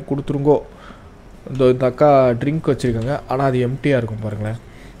வச்சுருந்தீங்கன்னா எனக்கு கொடுத்துருங்கோ. இந்த அக்கா ட்ரிங்க் வச்சுருக்காங்க, ஆனால் அது எம்டியாக இருக்கும் பாருங்களேன்.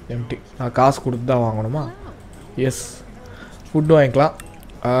 எம்டி. நான் காசு கொடுத்து தான் வாங்கணுமா? எஸ், ஃபுட்டு வாங்கிக்கலாம்.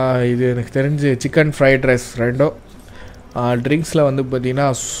 இது எனக்கு தெரிஞ்சு சிக்கன் ஃப்ரைட் ரைஸ் 2. ட்ரிங்க்ஸில் வந்து பார்த்திங்கன்னா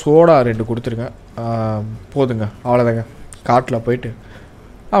சோடா 2 கொடுத்துருங்க. போதுங்க, அவ்வளோதாங்க. கார்ட்டில் போயிட்டு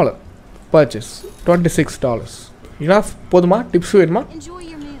அவ்வளோ பர்ச்சேஸ் $26. இனாஃப். போதுமா? டிப்ஸ் வேணுமா?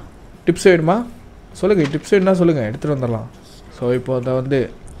 சொல்லுங்கள். டிப்ஸ் வேணுன்னா சொல்லுங்கள், எடுத்துகிட்டு வந்துடலாம். ஸோ இப்போ அதை வந்து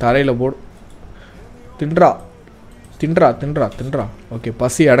தரையில் போடு. தின்றா. ஓகே,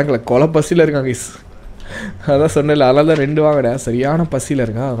 பசி அடங்கலை. கொலை பசியில் இருக்காங்க. அதான் சொன்னேன்ல, அதனால தான் 2 வாங்கினேன். சரியான பசியில்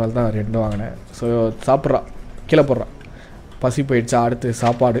இருக்கேன், அதனால தான் 2 வாங்கினேன். ஸோ சாப்பிட்றான், கீழே போடுறான். பசி போயிடுச்சா? அடுத்து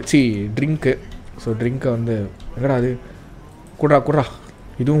சாப்பாடு, ட்ரிங்க்கு. ஸோ ட்ரிங்க்கை வந்து எங்கடா அது? குட்றா.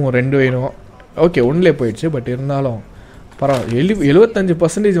 இதுவும் 2 வேணும். ஓகே, ஒன்றிலே போயிடுச்சு. பட் இருந்தாலும் பரவாயில்ல.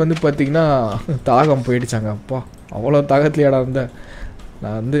 75% வந்து பார்த்திங்கன்னா தாகம் போயிடுச்சாங்க. அப்பா, அவ்வளோ தாகத்துலையாடா இருந்தேன்.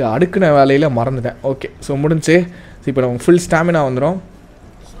 நான் வந்து அடுக்கின வேலையில் மறந்துட்டேன். ஓகே, ஸோ முடிஞ்சு. ஸோ இப்போ நமக்கு ஃபுல் ஸ்டாமினா வந்துடும்.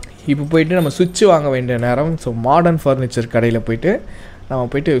 இப்போ போயிட்டு நம்ம சுவிட்சு வாங்க வேண்டிய நேரம். ஸோ மாடர்ன் ஃபர்னிச்சர் கடையில் போயிட்டு நம்ம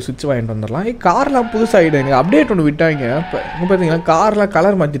போயிட்டு சுவிட்ச் வாங்கிட்டு வந்துடலாம். கார்லாம் புதுசாகிடுங்க. அப்டேட் ஒன்று விட்டாங்க. இப்போ பார்த்தீங்கன்னா கார்லாம்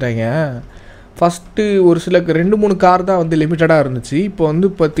கலர் மாற்றிட்டாங்க. ஃபஸ்ட்டு ஒரு சில 2-3 கார் தான் வந்து லிமிட்டடாக இருந்துச்சு. இப்போ வந்து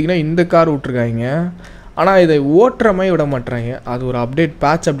பார்த்திங்கன்னா இந்த கார் விட்ருக்காங்க. ஆனால் இதை ஓட்டுற மாதிரி விட மாட்டுறாங்க. அது ஒரு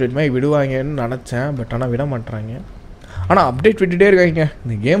பேட்ச் அப்டேட் மாதிரி விடுவாங்கன்னு நினச்சேன். பட் ஆனால் விட மாட்டுறாங்க. ஆனால் அப்டேட் விட்டுகிட்டே இருக்காங்க.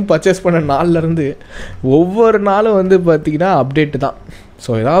 இந்த கேம் பர்ச்சேஸ் பண்ண நாள்லேருந்து ஒவ்வொரு நாளும் வந்து பார்த்திங்கன்னா அப்டேட்டு தான்.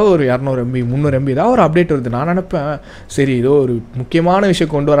 ஸோ ஏதாவது ஒரு 200 MB 300 MB ஏதாவது ஒரு அப்டேட் வருது. நான் நினப்பேன் சரி ஏதோ ஒரு முக்கியமான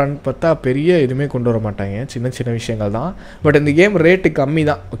விஷயம் கொண்டு வரான்னு பார்த்தா பெரிய எதுவுமே கொண்டு வர மாட்டாங்க. சின்ன விஷயங்கள் தான். பட் இந்த கேம் ரேட்டு கம்மி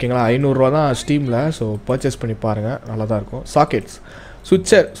தான். ஓகேங்களா? 500 ரூபா தான் ஸ்டீமில். ஸோ பர்ச்சேஸ் பண்ணி பாருங்கள், நல்லா தான் இருக்கும். சாக்கெட்ஸ்,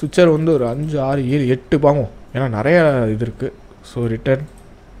 சுவிட்சர் வந்து ஒரு 5 6 7 8 வாங்கும். ஏன்னா நிறைய இது இருக்குது. ஸோ ரிட்டர்ன்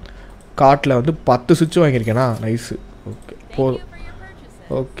கார்ட்டில் வந்து 10 சுவிட்ச் வாங்கியிருக்கேன்னா நைஸு. ஓகே போதும்.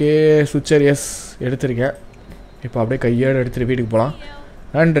 ஓகே சுவிட்சர் எஸ் எடுத்துருக்கேன். இப்போ அப்படியே கையோடு எடுத்துகிட்டு வீட்டுக்கு போகலாம்.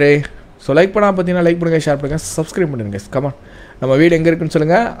 நன்றி. ஸோ லைக் பண்ணால் பார்த்தீங்கன்னா லைக் பண்ணுங்கள், ஷேர் பண்ணுங்கள், சப்ஸ்கிரைப் பண்ணுங்க. கமான். நம்ம வீடு எங்கே இருக்குன்னு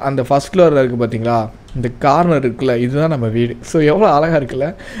சொல்லுங்கள். அந்த ஃபஸ்ட் ஃப்ளோரில் இருக்குது பார்த்தீங்களா, இந்த கார்னர் இருக்குல்ல, இதுதான் நம்ம வீடு. ஸோ எவ்வளோ அழகாக இருக்குல்ல.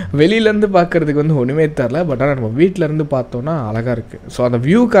 வெளியிலேருந்து பார்க்குறதுக்கு வந்து ஒன்றுமே தரல, பட் ஆனால் நம்ம வீட்டிலேருந்து பார்த்தோன்னா அழகாக இருக்குது. ஸோ அந்த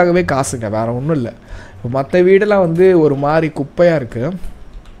வியூக்காகவே காசுங்க, வேறு ஒன்றும் இல்லை. இப்போ மற்ற வீடெல்லாம் வந்து ஒரு மாதிரி குப்பையாக இருக்குது.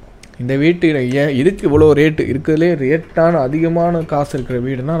 இந்த வீட்டு ஏன் இதுக்கு இவ்வளோ ரேட்டு இருக்கிறதுலே ரேட்டான அதிகமான காசு இருக்கிற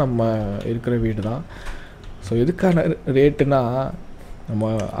வீடுனா நம்ம இருக்கிற வீடு தான். ஸோ எதுக்கான ரேட்டுனா நம்ம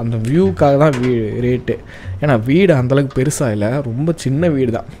அந்த வியூக்காக தான் ரேட்டு. ஏன்னா வீடு அந்தளவுக்கு பெருசாக இல்லை, ரொம்ப சின்ன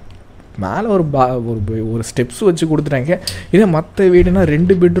வீடு தான். மேலே ஒரு ஸ்டெப்ஸ் வச்சு கொடுத்துட்டாங்க. இதே மற்ற வீடுனா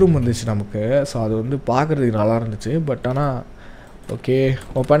 2 பெட்ரூம் வந்துச்சு நமக்கு. ஸோ அது வந்து பார்க்குறதுக்கு நல்லா இருந்துச்சு. பட் ஆனால் ஓகே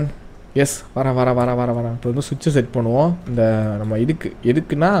ஓப்பன். எஸ் வரேன். இப்போ வந்து சுவிட்சை செட் பண்ணுவோம். இந்த நம்ம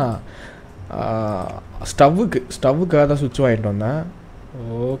எதுக்குன்னா ஸ்டவ்வுக்காக தான் சுவிட்ச் வாங்கிட்டு வந்தேன்.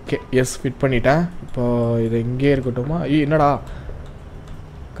 ஓகே எஸ் ஃபிட் பண்ணிட்டேன். இப்போது இது எங்கேயே இருக்கட்டுமா? என்னடா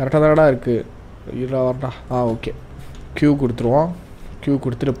கரெக்டாக தானடா இருக்குது. வரடா. ஓகே க்யூ கொடுத்துருவோம். க்யூ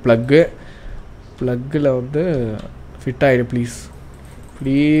கொடுத்துட்டு ப்ளக்கில் வந்து ஃபிட் ஆகிடு ப்ளீஸ்.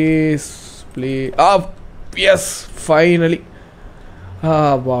 S finally.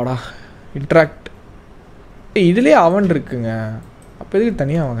 வாடா இன்ட்ராக்ட். இதுலேயே அவன் இருக்குங்க. அப்போ எதுக்கு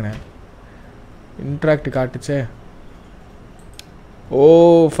தனியாக வாங்கினேன்? இன்ட்ராக்ட் காட்டுச்சே. ஓ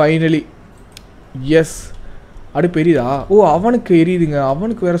ஃபைனலி எஸ். அடுப்பு எரியுதா? ஓ அவனுக்கு எரியுதுங்க.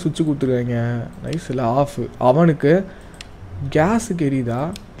 அவனுக்கு வேறு சுவிட்சு கொடுத்துருக்காங்க. நைஸ் இல்லை ஆஃப். அவனுக்கு கேஸுக்கு எரியுதா?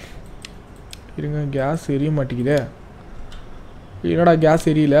 இருங்க, கேஸ் எரிய மாட்டேங்குதே. என்னடா கேஸ்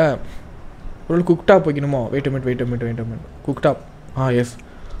எரியல? ஒரு cooktop வைக்கணுமோ? Wait minute. Cooktop. S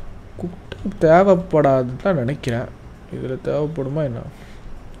cooktop தேவைப்படாது தான் நினைக்கிறேன். இதில் தேவைப்படுமா என்ன?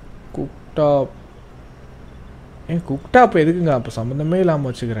 குக்டாப் குக்டாப் எதுக்குங்க? அப்போ சம்மந்தமே இல்லாமல்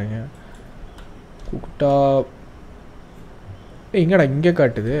வச்சுக்கிறேங்க. குக்டாப் எங்கடா இங்கே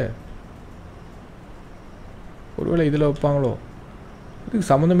காட்டுது? ஒருவேளை இதில் வைப்பாங்களோ? இதுக்கு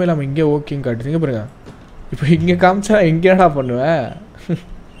சம்மந்தமே இல்லாமல் இங்கே ஓகேங்க காட்டுது. இங்கே பாருங்க. இப்போ இங்கே காமிச்சா எங்கேடா பண்ணுவேன்?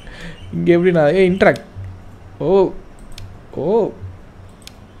 இங்கே எப்படி நான் இன்ட்ராக்ட்.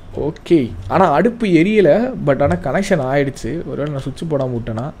 ஓகே. ஆனால் அடுப்பு எரியலை, பட் ஆனால் கனெக்ஷன் ஆகிடுச்சு. ஒருவேளை நான் சுவிட்ச் போடாமல்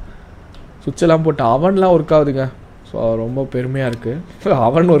விட்டேன்னா. சுவிட்செல்லாம் போட்டு அவன்லாம் ஒர்க் ஆகுதுங்க. ஸோ ரொம்ப பெருமையாக இருக்குது.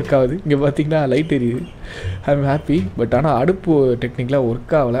 அவன் ஒர்க் ஆகுது. இங்கே பார்த்தீங்கன்னா லைட் எரியுது. I am happy. பட் ஆனால் அடுப்பு டெக்னிக்கலாக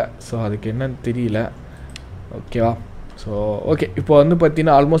ஒர்க் ஆகலை. ஸோ அதுக்கு என்னன்னு தெரியல. ஓகேவா? ஸோ ஓகே இப்போ வந்து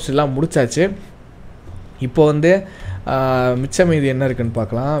பார்த்தீங்கன்னா ஆல்மோஸ்ட் எல்லாம் முடிச்சாச்சு. இப்போ வந்து மிச்சம் மீதி என்ன இருக்குதுன்னு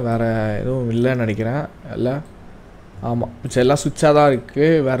பார்க்கலாம். வேறு எதுவும் இல்லைன்னு நினைக்கிறேன். இல்லை ஆமாம், மிச்சம் எல்லாம் சுவிட்சாக தான்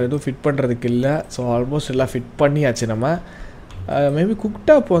இருக்குது. வேறு எதுவும் ஃபிட் பண்ணுறதுக்கு இல்லை. ஸோ ஆல்மோஸ்ட் எல்லாம் ஃபிட் பண்ணியாச்சு. நம்ம மேபி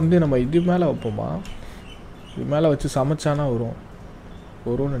குக்டாப் வந்து நம்ம இது மேலே வைப்போமா? இது மேலே வச்சு சமைச்சானா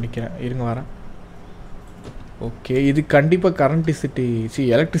வரும்னு நினைக்கிறேன். இருங்க வரேன். ஓகே இது கண்டிப்பாக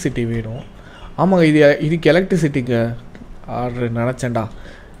எலக்ட்ரிசிட்டி வேணும். ஆமாங்க, இதுக்கு எலக்ட்ரிசிட்டிக்கு ஆர்டர் நினச்சேன்டா.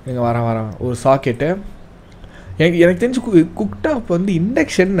 நீங்கள் வரேன். ஒரு சாக்கெட்டு எனக்கு தெரிஞ்சு குக்டாப் வந்து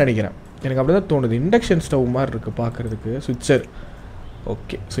இண்டக்ஷன் நினைக்கிறேன். எனக்கு அப்படி தான் தோணுது. இண்டக்ஷன் ஸ்டவ் மாதிரி இருக்குது பார்க்குறதுக்கு. சுவிட்சர்.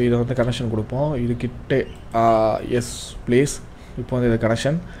 ஓகே ஸோ இதை வந்து கனெக்ஷன் கொடுப்போம். இதுக்கிட்ட எஸ் ப்ளேஸ். இப்போ வந்து இது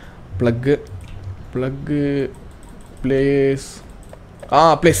கனெக்ஷன். Plug place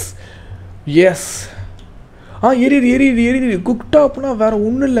S. எரியுது. குக்டாப்னா வேறு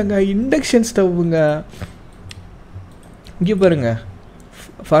ஒன்றும் இல்லைங்க, இண்டக்ஷன் ஸ்டவ்வுங்க. இங்கே பாருங்க,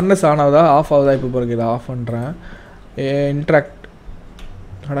 ஃபர்னஸ் ஆன் ஆகுதா ஆஃப் ஆகுதா? இப்போ பாருங்க, இதை ஆஃப் பண்ணுறேன். இன்ட்ராக்ட்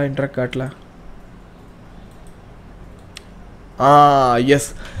காட்டல.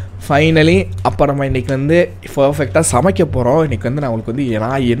 S finally. அப்போ நம்ம இன்றைக்கி வந்து பர்ஃபெக்டாக சமைக்க போகிறோம். இன்றைக்கி வந்து நான் உங்களுக்கு வந்து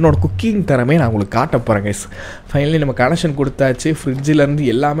என்னோடய குக்கிங் திறமையை நான் உங்களுக்கு காட்ட போகிறேன் கைஸ். ஃபைனலி நம்ம கனெக்ஷன் கொடுத்தாச்சு. ஃப்ரிட்ஜிலேருந்து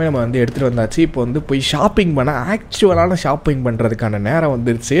எல்லாமே நம்ம வந்து எடுத்துகிட்டு வந்தாச்சு. இப்போ வந்து போய் ஷாப்பிங் பண்ண ஆக்சுவலான ஷாப்பிங் பண்ணுறதுக்கான நேரம்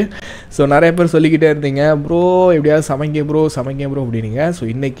வந்துருச்சு. ஸோ நிறைய பேர் சொல்லிக்கிட்டே இருந்தீங்க, ப்ரோ எப்படியாவது சமைங்க ப்ரோ அப்படின்னீங்க. ஸோ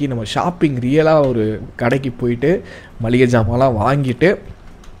இன்றைக்கி நம்ம ஷாப்பிங் ரியலாக ஒரு கடைக்கு போயிட்டு மளிகை ஜாமான்லாம் வாங்கிட்டு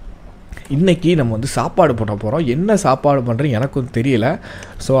இன்றைக்கி நம்ம வந்து சாப்பாடு பண்ண போகிறோம். என்ன சாப்பாடு பண்ணுறேன்னு எனக்கும் தெரியல.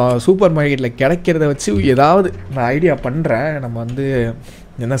 ஸோ சூப்பர் மார்க்கெட்டில் கிடைக்கிறத வச்சு ஏதாவது நான் ஐடியா பண்ணுறேன். நம்ம வந்து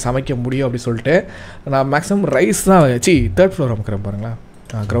என்ன சமைக்க முடியும் அப்படி சொல்லிட்டு நான் மேக்ஸிமம் ரைஸ் தான் வச்சு 3rd ஃப்ளோர் அமைக்கிறேன் பாருங்களேன்.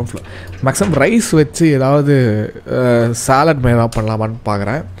 கிரவுண்ட் ஃப்ளோர் மேக்ஸிமம் ரைஸ் வச்சு ஏதாவது சாலட் மாதிரி ஏதாவது பண்ணலாமான்னு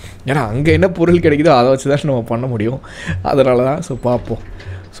பார்க்குறேன். ஏன்னா அங்கே என்ன பொருள் கிடைக்குதோ அதை வச்சு தான் நம்ம பண்ண முடியும். அதனால தான். ஸோ பார்ப்போம்.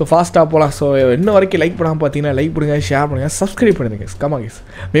 ஸோ ஃபாஸ்ட்டாக போகலாம். ஸோ இன்ன வரைக்கும் லைக் பண்ணாமல் பார்த்தீங்கன்னா லைக் பண்ணுங்க, ஷேர் பண்ணுங்கள், சப்ஸ்கிரைப் பண்ணுங்க. Come on guys.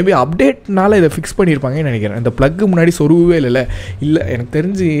 மேபி அப்டேட்னால இதை ஃபிக்ஸ் பண்ணியிருப்பாங்கன்னு நினைக்கிறேன். இந்த ப்ளக்கு முன்னாடி சொருவே இல்லை எனக்கு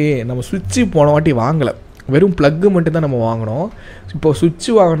தெரிஞ்சு நம்ம சுவிட்சு போன வாட்டி வாங்கலை. வெறும் ப்ளக்கு மட்டும்தான் நம்ம வாங்கினோம். இப்போ சுவிட்ச்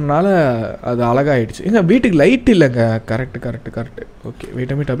வாங்கினால அது அழகாகிடுச்சு. ஏங்க வீட்டுக்கு லைட் இல்லைங்க. கரெக்டு. ஓகே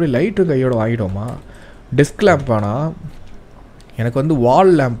வெயிட் அப்படியே லைட்டு கையோட வாங்கிட்டோமா? டெஸ்க் லேம்ப் வேணாம், எனக்கு வந்து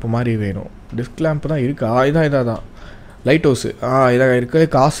வால் லேம்ப் மாதிரி வேணும். டெஸ்க் லேம்ப் தான் இருக்கா? இதான் லைட் ஹவுஸு. இதாக இருக்கிறது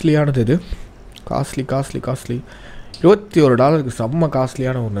காஸ்ட்லியானது. இது காஸ்ட்லி $21 செம்ம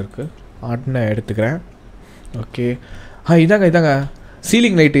காஸ்ட்லியான ஒன்று இருக்குது. ஆட்னு எடுத்துக்கிறேன். ஓகே இதாங்க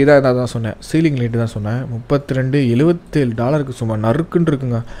சீலிங் லைட்டு. இதான் சொன்னேன், சீலிங் லைட்டு தான் சொன்னேன். $77 சும்மா நறுக்குன்னு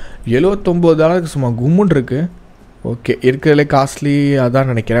இருக்குங்க. $79 சும்மா கும்முன்னு இருக்குது. ஓகே இருக்கிறதுலே காஸ்ட்லி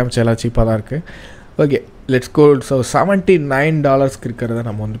அதான் நினைக்கிறேன். மிச்சம் எல்லாம் சீப்பாக தான் இருக்குது. Okay let's go. ஸோ $79 இருக்கிறத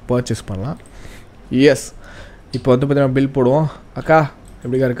நம்ம வந்து பர்ச்சேஸ் பண்ணலாம். எஸ் இப்போ வந்து பார்த்தீங்கன்னா பில் போடுவோம். அக்கா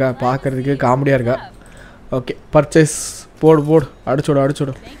எப்படிக்கா இருக்கா? பார்க்குறதுக்கு காமெடியாக இருக்கா? ஓகே பர்ச்சேஸ் போடு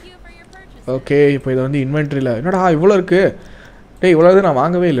அடிச்சுடும். ஓகே இப்போ இதை வந்து இன்வென்ட்ரியில் என்னடா இவ்வளோ இருக்குது? டேய் இவ்வளோ நான்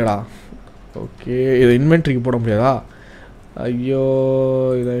வாங்கவே இல்லைடா. ஓகே இதை இன்வென்ட்ரிக்கு போட முடியாதா? ஐயோ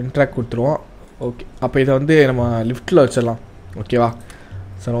இதை இன்ட்ராக்ட் கொடுத்துருவோம். ஓகே அப்போ இதை வந்து நம்ம லிஃப்ட்டில் வச்சிடலாம். ஓகேவா?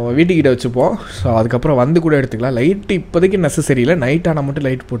 ஸோ நம்ம வீட்டுக்கிட்ட வச்சுப்போம். ஸோ அதுக்கப்புறம் வந்து கூட எடுத்துக்கலாம். லைட்டு இப்போதைக்கு நெசசரி இல்லை, நைட் ஆனால் மட்டும்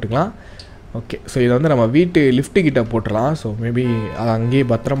லைட் போட்டுக்கலாம். ஓகே ஸோ இதை வந்து நம்ம வீட்டு லிஃப்ட்டுக்கிட்ட போட்டுடலாம். ஸோ மேபி அது அங்கேயே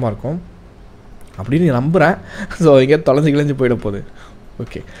பத்திரமா இருக்கும் அப்படின்னு நம்புகிறேன். ஸோ இங்கே தொலைஞ்சு போயிட போகுது.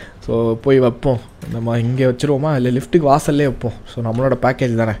 ஓகே ஸோ போய் வைப்போம். நம்ம இங்கே வச்சுருவோமா இல்லை லிஃப்ட்டுக்கு வாசல்லே வைப்போம். ஸோ நம்மளோட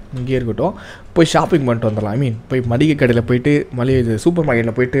பேக்கேஜ் தானே, இங்கேயே இருக்கட்டும். போய் ஷாப்பிங் பண்ணிட்டு வந்துடலாம். போய் மளிகை கடையில் போயிட்டு சூப்பர்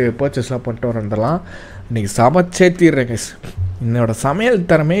மார்க்கெட்டில் போயிட்டு பர்ச்சேஸ்லாம் பண்ணிட்டு வந்துடலாம். இன்றைக்கி சமைச்சே தீர்றேங்க. என்னோடய சமையல்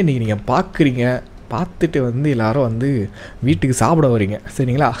திறமே இன்றைக்கி நீங்கள் பார்க்குறீங்க. பார்த்துட்டு வந்து எல்லோரும் வந்து வீட்டுக்கு சாப்பிட வரீங்க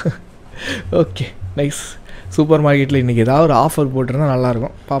சரிங்களா? Okay nice. சூப்பர் மார்க்கெட்டில் இன்றைக்கி ஏதாவது ஒரு ஆஃபர் போட்டிருந்தா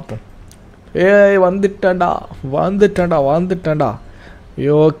நல்லாயிருக்கும். பார்ப்போம். வந்துட்டேன்டா.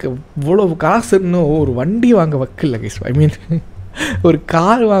 ஐயோ இவ்வளோ காசு இன்னும் ஒரு வண்டி வாங்க வைக்கல கைஸ். ஒரு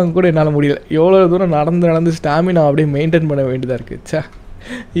கார் வாங்க கூட என்னால் முடியல. எவ்வளோ தூரம் நடந்து ஸ்டாமினா அப்படியே மெயின்டைன் பண்ண வேண்டியதாக இருக்குது. சே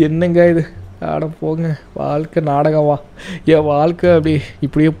என்னங்க இது? போங்க, வாழ்க்கை நாடகமா? என் வாழ்க்கை அப்படி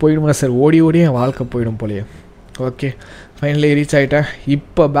இப்படியே போயிடுமா சார்? ஓடி என் வாழ்க்கை போயிடும் போலையே. ஓகே ஃபைனலி ரீச் ஆகிட்டேன்.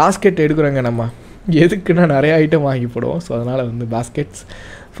 இப்போ பேஸ்கெட் எடுக்கிறோங்க. நம்ம எதுக்குன்னா நிறைய ஐட்டம் வாங்கி போடுவோம். ஸோ அதனால் வந்து baskets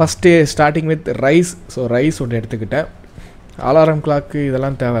first starting with rice. So rice ஒன்று எடுத்துக்கிட்டேன். அலாரம் கிளாக்கு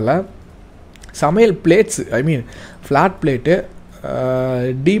இதெல்லாம் தேவையில்ல. சமையல் plates flat plate,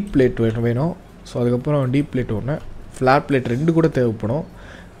 deep plate வேணும். ஸோ அதுக்கப்புறம் டீப் பிளேட் ஒன்று, ஃப்ளாட் பிளேட் 2 கூட தேவைப்படும்.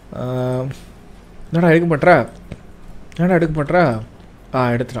 என்னடா எடுக்க மாட்டேறா?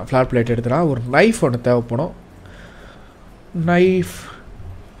 எடுத்துட்டான். ஃப்ளாட் பிளேட் எடுத்துட்டான். ஒரு நைஃப் ஒன்று தேவைப்படும். Knife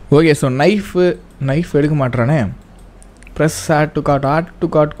okay. ஸோ நைஃப் எடுக்க மாட்டேறானே. ப்ரெஸ் ஆட் டு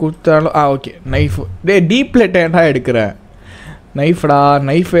கார்ட் கொடுத்தாலும் ஓகே நைஃபு. டீப் பிளேட் ஏன்டா எடுக்கிறேன்?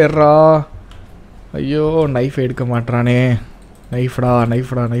 நைஃப் ஏறா. ஐயோ நைஃப் எடுக்க மாட்டேறானே. நைஃப்டா.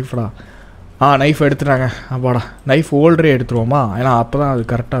 நைஃப் எடுத்துட்டாங்க. அப்பாடா. நைஃப் ஹோல்டரே எடுத்துருவோமா? ஏன்னா அப்போ தான் அது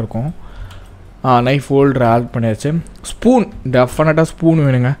கரெக்டாக இருக்கும். நைஃப் ஹோல்டர் ஆட் பண்ணியாச்சு. ஸ்பூன் டெஃபினட்டாக ஸ்பூன்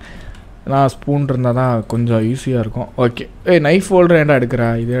வேணுங்க. ஏன்னா ஸ்பூன் இருந்தால் தான் கொஞ்சம் ஈஸியாக இருக்கும். ஓகே நைஃப் ஹோல்டர் ஏன்டா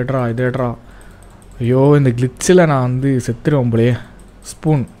எடுக்கிறேன்? இது எடுறா. ஐயோ இந்த கிளிச்சில் நான் வந்து செத்துருவேன் போலையே.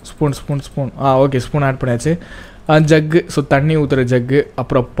 ஸ்பூன் ஓகே ஸ்பூன் ஆட் பண்ணியாச்சு. ஜக்கு. ஸோ தண்ணி ஊற்றுற ஜக்கு.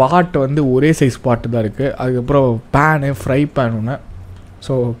 அப்புறம் பாட்டு வந்து ஒரே சைஸ் பாட்டு தான் இருக்குது. அதுக்கப்புறம் ஃப்ரை பேன் ஒன்று.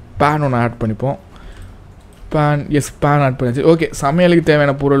 ஸோ பேன் ஒன்று ஆட் பண்ணிப்போம். பேன் ஆட் பண்ணியாச்சு. ஓகே சமையலுக்கு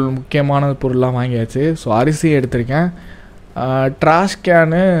தேவையான பொருள், முக்கியமான பொருள்லாம் வாங்கியாச்சு. ஸோ அரிசி எடுத்திருக்கேன். ட்ராஷ்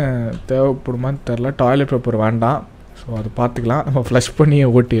கேனு தேவைப்படுமான்னு தெரில. டாய்லெட் பேப்பர் வேண்டாம். ஸோ அது பார்த்துக்கலாம், நம்ம ஃப்ளஷ் பண்ணி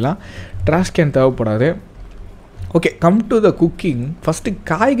ஓட்டிடலாம். ட்ராஷ் கேன் தேவைப்படாது. Okay come to the cooking. First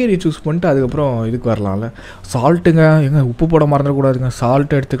காய்கறி சூஸ் பண்ணிட்டு அதுக்கப்புறம் இதுக்கு வரலாம்ல. சால்ட்டுங்க, உப்பு போட மறந்துடக்கூடாதுங்க.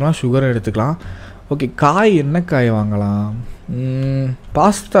 சால்ட்டு எடுத்துக்கலாம், சுகரை எடுத்துக்கலாம். ஓகே காய் என்ன காய் வாங்கலாம்?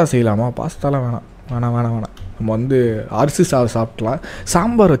 பாஸ்தா செய்யலாமா? பாஸ்தாலாம் வேணாம். நம்ம வந்து அரிசி சாப்பிட்லாம்.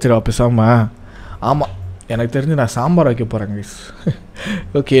 சாம்பார் வச்சிருவா பேசாமல். ஆமாம் எனக்கு தெரிஞ்சு நான் சாம்பார் வைக்க போகிறேங்க கைஸ்.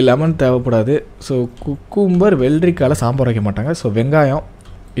 ஓகே லெமன் தேவைப்படாது. ஸோ குக்கும்பர் வெள்ளரிக்காயில் சாம்பார் வைக்க மாட்டாங்க. ஸோ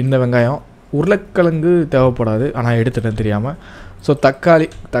வெங்காயம் உருளைக்கிழங்கு தேவைப்படாது, ஆனால் எடுத்துட்டேன் தெரியாமல். ஸோ தக்காளி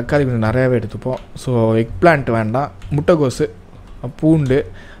கொஞ்சம் நிறையாவே எடுத்துப்போம். ஸோ எக் பிளான்ட் வேண்டாம். முட்டைக்கோசு, பூண்டு,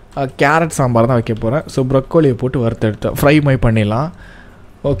 கேரட் சாம்பார் தான் வைக்க போகிறேன். ஸோ ப்ரொக்கோலியை போட்டு வறுத்தெடுத்தேன், ஃப்ரை மாதிரி பண்ணிடலாம்.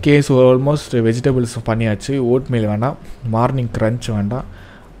 ஓகே ஸோ ஆல்மோஸ்ட் வெஜிடபிள்ஸ் பண்ணியாச்சு. ஓட்மீல் வேண்டாம், மார்னிங் க்ரன்ச் வேண்டாம்.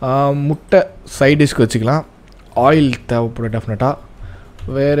 முட்டை சைட் டிஷ்க்கு வச்சுக்கலாம். ஆயில் தேவைப்படும் டெஃபினட்டாக.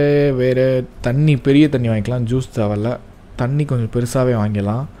 வேறு தண்ணி, பெரிய தண்ணி வாங்கிக்கலாம். ஜூஸ் தேவையில்ல, தண்ணி கொஞ்சம் பெருசாகவே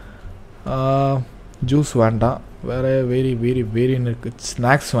வாங்கிடலாம். ஜூஸ் வேண்டாம். வேறு வேறு இருக்குது.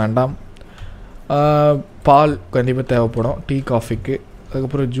 ஸ்நாக்ஸ் வேண்டாம். பால் கண்டிப்பாக தேவைப்படும் டீ காஃபிக்கு.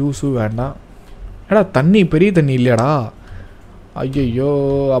 அதுக்கப்புறம் ஜூஸும் வேண்டாம். ஏடா தண்ணி பெரிய தண்ணி இல்லையாடா? ஐயோ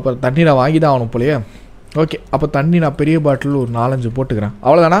அப்புறம் தண்ணி நான் வாங்கி தான் ஆகணும் போலையே. ஓகே, அப்போ தண்ணி நான் பெரிய பாட்டில் ஒரு 4-5 போட்டுக்கிறேன்.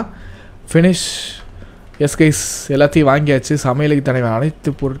 அவ்வளோதானா? ஃபினிஷ். எஸ் கைஸ், எல்லாத்தையும் வாங்கியாச்சு. சமையலுக்கு தேவையான அனைத்து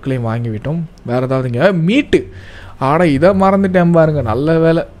பொருட்களையும் வாங்கிவிட்டோம். வேறு ஏதாவதுங்க மீட்டு, ஆனால் இதை மறந்துட்டேன் பாருங்க. நல்ல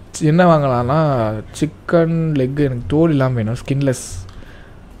வேலை. என்ன வாங்கலாம்னா சிக்கன் லெக்கு, எனக்கு தோல் இல்லாமல் வேணும். ஸ்கின்லெஸ்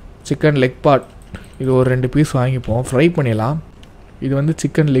சிக்கன் லெக் பார்ட், இது ஒரு 2 பீஸ் வாங்கிப்போம். ஃப்ரை பண்ணிடலாம். இது வந்து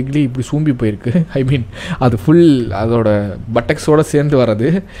சிக்கன் லெக்லேயே இப்படி சூம்பி போயிருக்கு. ஐ மீன் அது ஃபுல் அதோட பட்டக்ஸோடு சேர்ந்து வர்றது.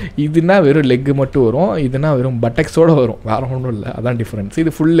 இதுனா வெறும் லெக்கு மட்டும் வரும், இதுனா வெறும் பட்டக்ஸோடு வரும். வேறு ஒன்றும் இல்லை, அதான் டிஃப்ரென்ஸ்.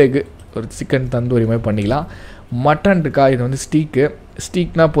 இது ஃபுல் லெக்கு, ஒரு சிக்கன் தந்தூரி மாதிரி பண்ணிக்கலாம். மட்டன் இருக்கா, இது வந்து ஸ்டீக்கு.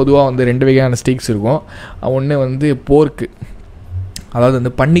 ஸ்டீக்னால் பொதுவாக வந்து 2 வகையான ஸ்டீக்ஸ் இருக்கும். ஒன்று வந்து போர்க்கு, அதாவது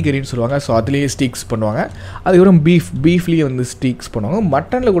வந்து பன்னிக்கறின்னு சொல்லுவாங்க. ஸோ அதுலேயே ஸ்டீக்ஸ் பண்ணுவாங்க. அதுக்கப்புறம் பீஃப்லேயே வந்து ஸ்டீக்ஸ் பண்ணுவாங்க.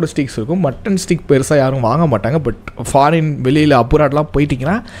 மட்டனில் கூட ஸ்டீக்ஸ் இருக்கும். மட்டன் ஸ்டீக் பெருசாக யாரும் வாங்க மாட்டாங்க. பட் ஃபாரின் வெளியில் அப்ராட்லாம்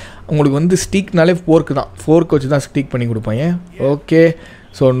போயிட்டிங்கன்னா உங்களுக்கு வந்து ஸ்டீக்னாலே ஃபோர்க்கு தான், ஃபோர்க்கு வச்சு தான் ஸ்டீக் பண்ணி கொடுப்பாங்க. ஓகே,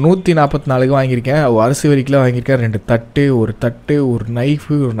 ஸோ 144 வாங்கியிருக்கேன். அரிசி வரிக்கில் வாங்கியிருக்கேன். 2 தட்டு, ஒரு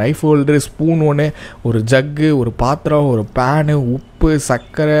நைஃபு, ஒரு நைஃப் ஹோல்டரு, ஸ்பூன் ஒன்று, ஒரு ஜக்கு, ஒரு பாத்திரம், ஒரு பேனு, உப்பு,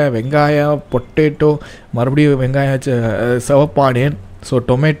 சர்க்கரை, வெங்காயம், பொட்டேட்டோ, மறுபடியும் வெங்காயம், சிவப்பானியன், ஸோ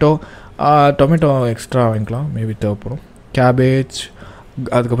டொமேட்டோ எக்ஸ்ட்ரா வாங்கிக்கலாம், மேபி தேவைப்படும். கேபேஜ்,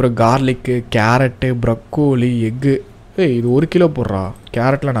 அதுக்கப்புறம் கார்லிக்கு, கேரட்டு, ப்ரக்கோலி, எக்கு. இது 1 கிலோ போடுறா.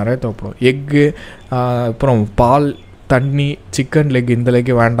 கேரட்டில் நிறைய தேவைப்படும். எக்கு, அப்புறம் பால், தண்ணி, சிக்கன் லெக், இந்த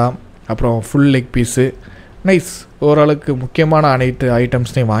லெக்கு வேண்டாம். அப்புறம் ஃபுல் லெக் பீஸு. நைஸ், ஓரளவுக்கு முக்கியமான அனைத்து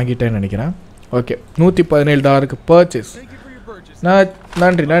ஐட்டம்ஸ்னையும் வாங்கிட்டேன்னு நினைக்கிறேன். Okay, $117 purchase.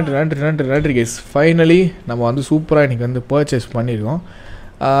 நன்றி கேஸ். ஃபைனலி நம்ம வந்து சூப்பராக இன்றைக்கி வந்து பர்ச்சேஸ் பண்ணியிருக்கோம்.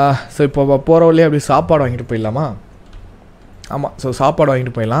 ஸோ இப்போ போகிற வழியே அப்படியே சாப்பாடு வாங்கிட்டு போயிடலாமா? ஆமாம், ஸோ சாப்பாடு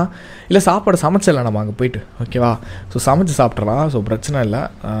வாங்கிட்டு போயிடலாம். இல்லை, சாப்பாடு சமைச்சிடலாம் நம்ம அங்கே போயிட்டு. ஓகேவா? ஸோ சமைச்சு சாப்பிட்றலாம். ஸோ பிரச்சனை இல்லை.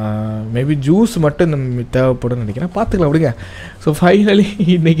 மேபி ஜூஸ் மட்டும் இந்த தேவைப்படும்னு நினைக்கிறேன். பார்த்துக்கலாம், விடுங்க. ஸோ ஃபைனலி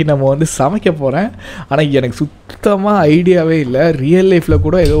இன்றைக்கி நம்ம வந்து சமைக்க போகிறேன். ஆனால் எனக்கு சுத்தமாக ஐடியாவே இல்லை. ரியல் லைஃப்பில்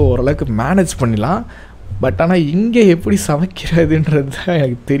கூட ஏதோ ஓரளவுக்கு மேனேஜ் பண்ணிடலாம். பட் ஆனால் இங்கே எப்படி சமைக்கிறதுன்றது தான்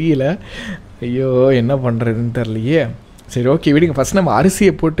எனக்கு தெரியல. ஐயோ, என்ன பண்ணுறதுன்னு தெரியலையே. சரி, ஓகே, விடுங்க. ஃபஸ்ட் நம்ம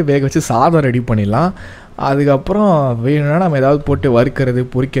அரிசியை போட்டு வேக வச்சு சாதம் ரெடி பண்ணிடலாம். அதுக்கப்புறம் வேணும்னா நம்ம ஏதாவது போட்டு வறுக்கிறது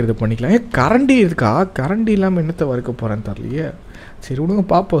பொரிக்கிறது பண்ணிக்கலாம். கரண்டி இருக்கா? கரண்டி இல்லாமல் என்னத்தை வறுக்க போகிறேன்னு தெரியலையே. சரி விடுங்க,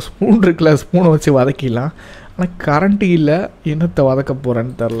 பார்ப்போம். ஸ்பூன் இருக்குல்ல, ஸ்பூனை வச்சு வதக்கிடலாம். ஆனால் கரண்டி இல்லை, என்னத்தை வதக்க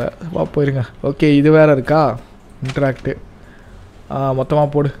போகிறேன்னு தெரில. போயிருங்க. ஓகே, இது வேறு இருக்கா? இன்ட்ராக்டு மொத்தமாக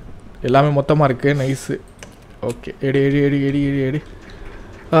போடு. எல்லாமே மொத்தமாக இருக்குது. Nice. Okay, eddy.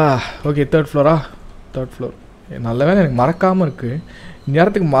 Okay, third floor. நல்ல வேலை எனக்கு மறக்காமல் இருக்குது.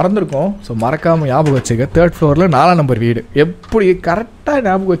 நேரத்துக்கு மறந்துருக்கோம். ஸோ மறக்காமல் ஞாபகம் வச்சுக்க. 3rd ஃப்ளோரில் 4ஆம் நம்பர் வீடு. எப்படி கரெக்டாக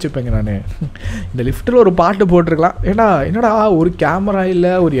ஞாபகம் வச்சுப்பேங்க நான். இந்த லிஃப்ட்டில் ஒரு பாட்டு போட்டிருக்கலாம். என்னடா ஒரு கேமரா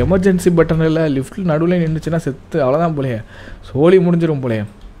இல்லை, ஒரு எமர்ஜென்சி பட்டன் இல்லை, லிஃப்ட்டில் நடுவில் நின்றுச்சுன்னா செத்து அவ்வளோதான் போலையே, சோழி முடிஞ்சிடும் போலையே.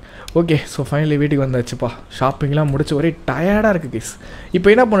 ஓகே, ஸோ ஃபைனலி வீட்டுக்கு வந்தாச்சுப்பா. ஷாப்பிங்லாம் முடிச்சு ஒரே டயர்டாக இருக்குது கேஸ். இப்போ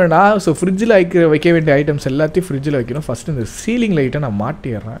என்ன பண்ணுன்னா, ஸோ ஃப்ரிட்ஜில் வைக்க வேண்டிய ஐட்டம்ஸ் எல்லாத்தையும் ஃப்ரிட்ஜில் வைக்கணும். ஃபஸ்ட்டு இந்த சீலிங் லைட்டை நான்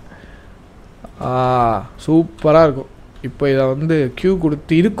மாட்டிடுறேன். சூப்பராக இருக்கும். இப்போ இதை வந்து க்யூ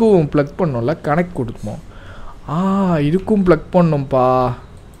கொடுத்து இதுக்கும் ப்ளக் பண்ணோம்ல, கனெக்ட் கொடுக்குமோ. இதுக்கும் ப்ளக் பண்ணோம்ப்பா.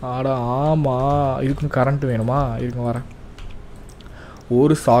 ஆமாம், இதுக்கும் கரண்ட் வேணுமா? இதுக்கும் வரேன்.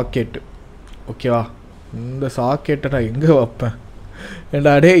 ஒரு சாக்கெட்டு. ஓகேவா? இந்த சாக்கெட்டை நான் எங்கே வைப்பேன்?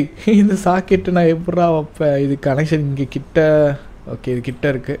 ஏண்டா டேய், இந்த சாக்கெட்டு நான் எப்படா வைப்பேன்? இது கனெக்ஷன் இங்கே கிட்ட. ஓகே, இது கிட்ட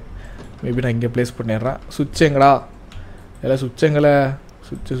இருக்குது. மேபி நான் இங்கே ப்ளேஸ் பண்ணிடுறேன். சுவிட்ச் எங்கடா? எல்லாம் சுவிட்சுங்களை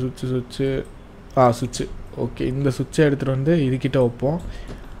சுவிட்சு. ஓகே, இந்த சுவிட்சை எடுத்துகிட்டு வந்து இதுக்கிட்ட வைப்போம்.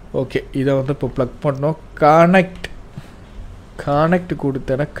 ஓகே, இதை வந்து இப்போ ப்ளக் பண்ணோம். கனெக்ட்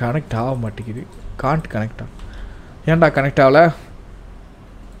கொடுத்தேன்னா கனெக்ட் ஆக மாட்டேங்குது. கனெக்டா? ஏன்டா கனெக்ட் ஆகலை?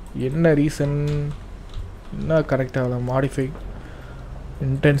 என்ன ரீசன்? என்ன கனெக்ட் ஆகலை? Modify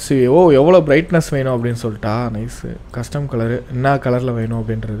intensive. எவ்வளோ பிரைட்னஸ் வேணும் அப்படின்னு சொல்லிட்டா. நைஸு. கஸ்டம் கலரு, என்ன கலரில் வேணும்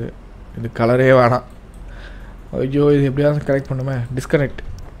அப்படின்றது. இது கலரே வேணாம். ஐயோ, இது எப்படியாவது கனெக்ட் பண்ணுமே.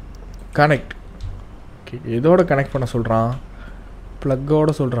 கனெக்ட். ஓகே, எதோட கனெக்ட் பண்ண சொல்கிறான்?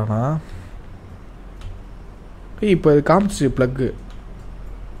 ப்ளக்கோடு சொல்கிறானா? இப்போ இது காமிச்சிச்சு ப்ளக்கு.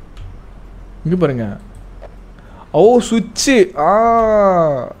 இங்கே பாருங்க. சுவிட்சு.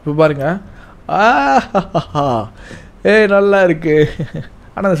 இப்போ பாருங்க. நல்லா இருக்கு.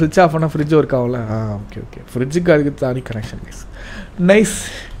 ஆனால் அந்த சுவிட்ச் ஆஃப் பண்ணால் ஃப்ரிட்ஜ் ஒர்க் ஆகல. ஓகே, ஃப்ரிட்ஜுக்கு அதுக்கு தனி கனெக்ஷன். நைஸ்.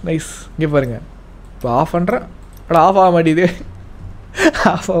 இங்கே பாருங்கள். இப்போ ஆஃப் பண்ணுறேன். ஆஃப் ஆக மாட்டேது.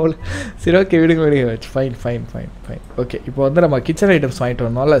 ஆஃப் ஆகல. சரி, ஓகே, விடுங்க. ஃபைன். ஓகே, இப்போ வந்து நம்ம கிச்சன் ஐட்டம்ஸ் வாங்கிட்டு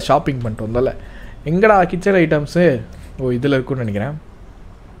வந்தோம்ல, ஷாப்பிங் பண்ணிட்டு வந்தோம்ல. எங்கடா கிச்சன் ஐட்டம்ஸு? இதில் இருக்குன்னு நினைக்கிறேன்.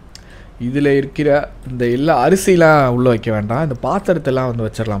 இதில் இருக்கிற இந்த எல்லா அரிசிலாம் உள்ளே வைக்க வேண்டாம். இந்த பாத்திரத்தெல்லாம் வந்து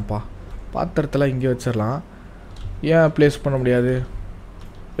வச்சிடலாம்ப்பா. பாத்திரத்தெல்லாம் இங்கே வச்சிடலாம். ஏன் ப்ளேஸ் பண்ண முடியாது?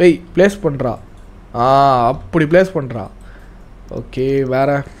 ப்ளேஸ் பண்ணுறா. அப்படி ப்ளேஸ் பண்ணுறா. ஓகே,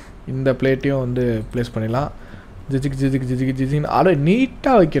 வேறு இந்த பிளேட்டையும் வந்து ப்ளேஸ் பண்ணிடலாம். ஜிஜிக்கு அதை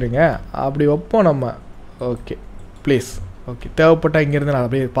நீட்டாக வைக்கிறேங்க. அப்படி வைப்போம் நம்ம. Okay place. ஓகே, தேவைப்பட்டால் இங்கேருந்து நான்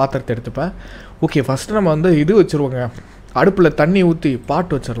அப்படியே பாத்திரத்தை எடுத்துப்பேன். ஓகே, ஃபஸ்ட்டு நம்ம வந்து இது வச்சுருவோங்க. அடுப்பில் தண்ணி ஊற்றி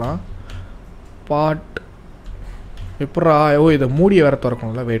பாட்டு வச்சிடலாம். பாட் எப்படா? இதை மூடியை வேறு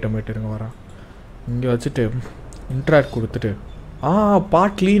திறக்கணும்ல. வெயிட்டு இருங்க வரேன். இங்கே வச்சுட்டு இன்ட்ராக்ட் கொடுத்துட்டு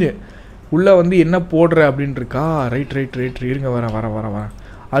பாட் க்ளீனு உள்ளே வந்து என்ன போடுற அப்படின்னு இருக்கா. ரைட் இருங்க வரேன்.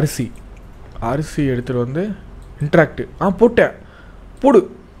 அரிசி எடுத்துகிட்டு வந்து இன்ட்ராக்டு போட்டேன். போடு.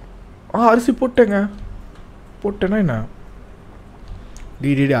 அரிசி போட்டேன்னா என்ன?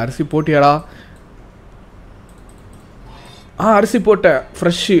 அரிசி போட்டியாடா? அரிசி போட்டேன்.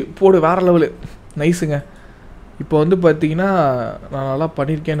 ஃப்ரெஷ்ஷு போடு. வேறு லெவலு. நைஸுங்க. இப்போ வந்து பார்த்தீங்கன்னா நான் நல்லா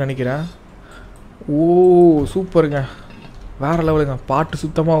பண்ணியிருக்கேன்னு நினைக்கிறேன். சூப்பருங்க. வேறு லெவலுங்க. பாட்டு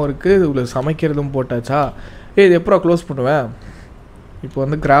சுத்தமாக இருக்குது. இவ்வளோ சமைக்கிறதும் போட்டாச்சா? இது எப்போ க்ளோஸ் பண்ணுவேன்? இப்போ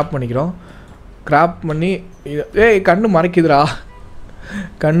வந்து கிராப் பண்ணிக்கிறோம். கிராப் பண்ணி கண்ணு மறைக்குதுடா.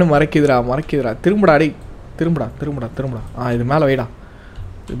 திரும்புடா. இது மேலே வைடா.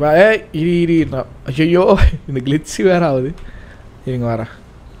 இப்போ இரிடா. ஐயோ, இந்த கிளிட்ஸு வேறு ஆகுது. இருங்க வரேன்.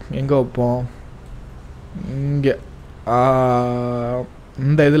 எங்கே வைப்போம்? இங்கே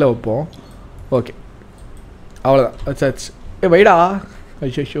இந்த இதில் வைப்போம். ஓகே, அவ்வளோதான். வச்சாச்சு. வைடா.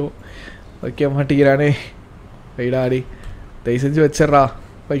 ஐயோ, வைக்க மாட்டேங்கிறானே. வைடாடி, தயவு செஞ்சு வச்சிட்றா.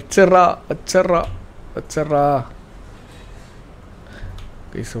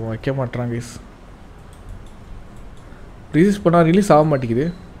 கைஸ் வைக்க மாட்டேறான். கைஸ் ரிலீஸ் பண்ணால் ரிலீஸ் ஆக மாட்டேங்குது.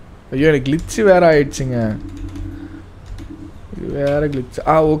 ஐயோ, எனக்கு கிளிட்ஸு வேறு ஆயிடுச்சுங்க. இது வேறு கிளிட்ஸ்.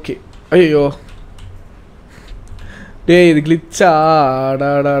 ஓகே. ஐயோ இது கிளிட்ஸா?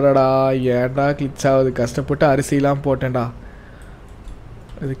 அடாடாடா, ஏன்டா கிளிட்ஸ் ஆகுது? கஷ்டப்பட்டு அரிசிலாம் போட்டேன்டா.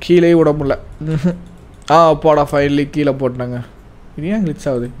 இது கீழே விட முடியல. போடா. ஃபைனலி கீழே போட்டாங்க. இது ஏன் கிளிட்ஸ்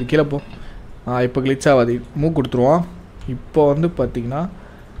ஆகுது? இது கீழே போ. இப்போ கிளிட்ஸ் ஆகாது. மூக்கு கொடுத்துருவோம். இப்போ வந்து பார்த்திங்கன்னா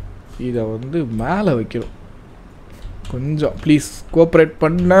இதை வந்து மேலே வைக்கிறோம். கொஞ்சம் ப்ளீஸ் கோஆப்ரேட்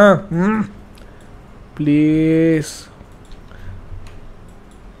பண்ண. ப்ளீஸ்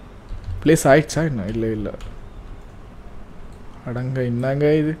ஆயிடுச்சா என்ன? இல்லை. அடங்க, என்னங்க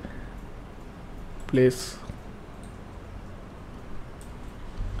இது? Place.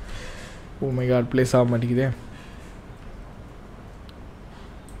 Oh my God, place ஆக மாட்டேங்குதே.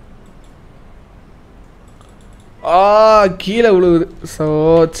 கீழே விழுவுது.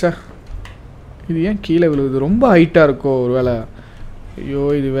 சோச்சா, இது ஏன் கீழே விழுவுது? ரொம்ப ஹைட்டாக இருக்கோ ஒரு வேளை? ஐயோ,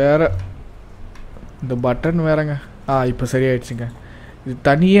 இது வேறு. இந்த பட்டன் வேறங்க. இப்போ சரியாயிடுச்சுங்க. இது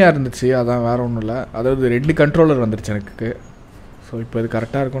தனியாக இருந்துச்சு, அதான் வேறு ஒன்றும் இல்லை. அதாவது 2 கண்ட்ரோலர் வந்துருச்சு எனக்கு. ஸோ இப்போ இது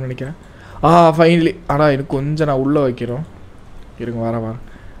கரெக்டாக இருக்கும்னு நினைக்கிறேன். ஃபைனலி. ஆனால் இன்னும் கொஞ்சம் நான் உள்ளே வைக்கிறோம். இருங்க வரேன்.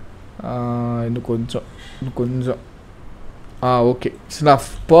 இன்னும் கொஞ்சம். Okay, snuff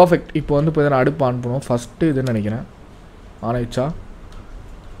perfect. இப்போ வந்து பார்த்தீங்கன்னா அடுப்பு ஆன் பண்ணுவோம். ஃபஸ்ட்டு இதுன்னு நினைக்கிறேன். ஆன் ஆயிடுச்சா?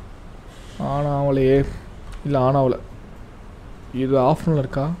 ஆனாவலையே. இல்லை, ஆனாவலை. இது ஆஃப்னு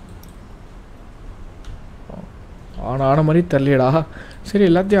இருக்கா? ஆன மாதிரி தெரியலடா. சரி,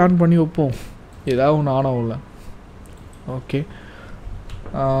 எல்லாத்தையும் ஆன் பண்ணி வைப்போம். ஏதாவது ஒன்று ஆனாவும்ல. ஓகே,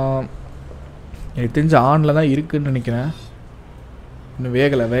 எனக்கு தெரிஞ்ச ஆனில் தான் இருக்குதுன்னு நினைக்கிறேன். இன்னும்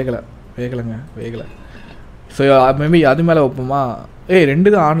வேகலைங்க. ஸோ மேபி அது மேலே வைப்போமா? 2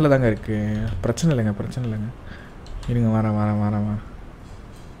 தான் ஆனில் தாங்க இருக்குது. பிரச்சனை இல்லைங்க. இருங்க வரேன்.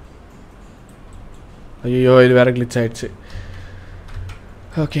 ஐயோ, இது வேறு கிளிட்ச் ஆகிடுச்சு.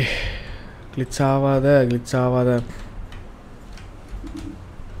 ஓகே, கிளிட்ச் ஆகாத.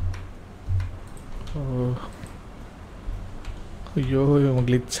 ஐயோ, இவன்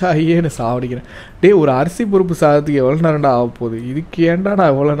கிளிட்ச் ஆகியே என்ன சாவடிக்கிறேன். ஒரு அரிசி பருப்பு சாதத்துக்கு எவ்வளோ நேரம்டா ஆக போகுது? இதுக்கு ஏன்டா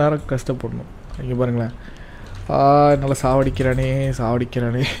நான் எவ்வளோ நேரம் கஷ்டப்படணும்? இங்கே பாருங்களேன். என்னால் சாவடிக்கிறானே.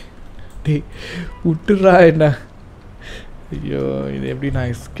 விட்டுடுறா என்ன? ஐயோ, இது எப்படி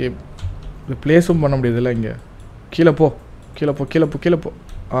நான் எஸ்கேப்? இது ப்ளேஸும் பண்ண முடியாதுல்ல. இங்கே கீழே போ.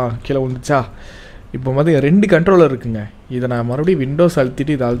 கீழே வந்துச்சா? இப்போ வந்து 2 கண்ட்ரோலர் இருக்குங்க. இதை நான் மறுபடியும் விண்டோஸ்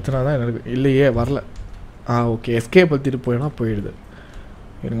அழுத்திட்டு இதை அழுத்தினா தான் எனக்கு. இல்லையே, வரல. ஓகே, எஸ்கேப் அழுத்திட்டு போயிடுது.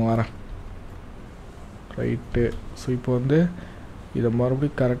 இருங்க வரேன். ரைட்டு. ஸோ இப்போ வந்து இதை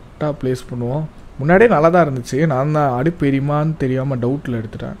மறுபடியும் கரெக்டாக ப்ளேஸ் பண்ணுவோம். முன்னாடியே நல்லா தான் இருந்துச்சு. நான் தான் அடுப்பு எரியுமான்னு தெரியாமல் டவுட்டில்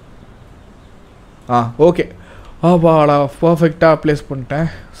எடுத்துட்டேன். ஓகே. பாடா, பர்ஃபெக்டாக ப்ளேஸ் பண்ணிட்டேன்.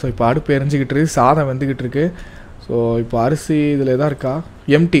 ஸோ இப்போ அடுப்பு எரிஞ்சிக்கிட்டு இருக்கு, சாதம் வெந்துக்கிட்டு இருக்கு. ஸோ இப்போ அரிசி இதில் எதாக இருக்கா?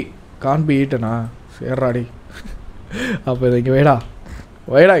 Empty can be ஈட்டனா? சேர்றாடி. அப்போ இதை இங்கே வைடா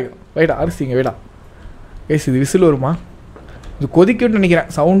அரிசி இங்கே வைடா. இது விசில் வருமா? இது கொதிக்குன்னு நினைக்கிறேன்.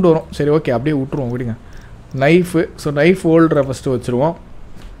 சவுண்டு வரும். சரி, ஓகே, அப்படியே விட்ருவோம். விடுங்க. நைஃபு. ஸோ நைஃப் ஹோல்டரை ஃபஸ்ட்டு வச்சுருவோம்.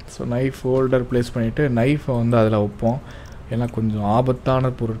 ஸோ நைஃப் ஹோல்டர் ப்ளேஸ் பண்ணிவிட்டு நைஃபை வந்து அதில் வைப்போம். ஏன்னா கொஞ்சம்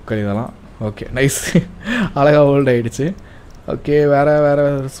ஆபத்தான பொருட்கள் இதெல்லாம். ஓகே நைஸ், அழகாக ஹோல்ட் ஆகிடுச்சு. ஓகே வேறு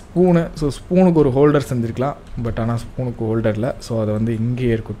ஸ்பூனு. ஸோ ஸ்பூனுக்கு ஒரு ஹோல்டர் செஞ்சுருக்கலாம், பட் ஆனால் ஸ்பூனுக்கு ஹோல்டர் இல்லை. ஸோ அதை வந்து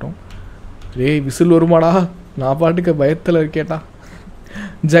இங்கேயே இருக்கட்டும். விசில் வருமாடா, நான் பாட்டுக்கு பயத்தில் இருக்கேட்டா.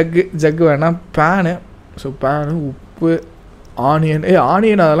 ஜக்கு வேணாம். பேனு. ஸோ பேனு, உப்பு, ஆனியன்.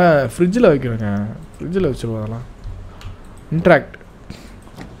 ஆனியன் அதெல்லாம் ஃப்ரிட்ஜில் வைக்கிறேங்க, ஃப்ரிட்ஜில் வச்சுருவோம் அதெல்லாம். இன்ட்ராக்ட்.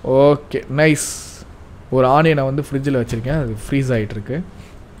 Okay nice. ஒரு ஆனியனை வந்து ஃப்ரிட்ஜில் வச்சுருக்கேன், அது ஃப்ரீஸ் ஆகிட்டுருக்கு.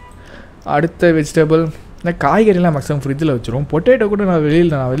 அடுத்த வெஜிடபிள், நான் காய்கறிலாம் மேக்ஸிமம் ஃப்ரிட்ஜில் வச்சுருவோம். பொட்டேட்டோ கூட நான்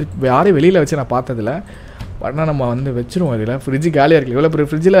யாரையும் வெளியில் வச்சு நான் பார்த்ததில்ல, ஆனால் நம்ம வந்து வச்சுருவோம். இதில் ஃப்ரிட்ஜு காலியாக இருக்குது. இவ்வளோ பெரிய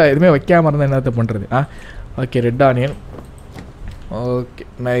ஃப்ரிட்ஜில் எதுவுமே வைக்காமல் இருந்தால் என்னத்தை பண்ணுறது? Okay red onion. Okay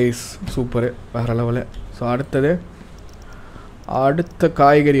nice, super, வேறு லெவலு. ஸோ அடுத்த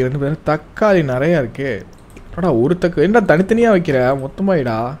காய்கறி வந்து தக்காளி நிறையா இருக்குது. ஒரு என்ன தனித்தனியாக வைக்கிற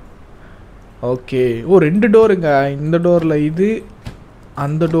மொத்தமாயிடா. ஓகே. 2 டோருங்க, இந்த டோரில் இது,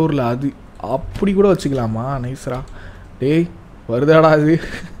 அந்த டோரில் அது, அப்படி கூட வச்சுக்கலாமா? நைஸ்ரா. டேய் வருதாடா அது,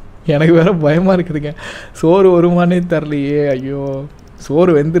 எனக்கு வேறு பயமாக இருக்குதுங்க. சோறு வருமானே தரலையே. ஐயோ,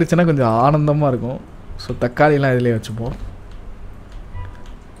 சோறு வெந்துருச்சுன்னா கொஞ்சம் ஆனந்தமாக இருக்கும். ஸோ தக்காளிலாம் இதிலே வச்சுப்போம்.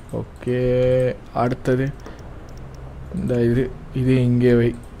 ஓகே அடுத்தது இந்த இது இங்கே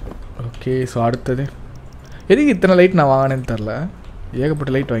வை. ஓகே ஸோ அடுத்தது எதுக்கு இத்தனை லைட் நான் வாங்கினேன்னு தெரில.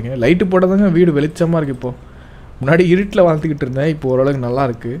 ஏகப்பட்ட லைட் வாங்க. லைட்டு போட்டதாங்க வீடு வெளிச்சமாக இருக்குது. இப்போது முன்னாடி இருட்டில் வாழ்த்துக்கிட்டு இருந்தேன், இப்போ ஓரளவுக்கு நல்லா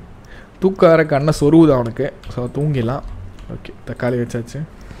இருக்குது. தூக்கம் வேறு கண்ணை சொருவுது அவனுக்கு. ஸோ தூங்கிடலாம். ஓகே தக்காளி வச்சாச்சு.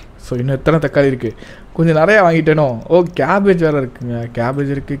 ஸோ இன்னும் எத்தனை தக்காளி இருக்குது, கொஞ்சம் நிறையா வாங்கிட்டேனோ. கேபேஜ் வேறு இருக்குங்க.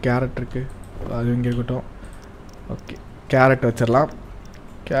 கேபேஜ் இருக்குது, கேரட் இருக்குது, அது இங்கே இருக்கட்டும். ஓகே கேரட் வச்சிடலாம்.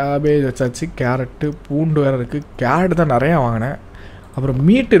 கேபேஜ் வச்சாச்சு. கேரட்டு, பூண்டு வேறு இருக்குது. கேரட் தான் நிறையா வாங்கினேன். அப்புறம்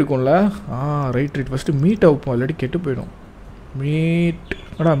மீட் இருக்கும்ல. ரைட் ஃபஸ்ட்டு மீட்டை வைப்போம், இல்லாட்டி கெட்டு போயிடும். மீட்டு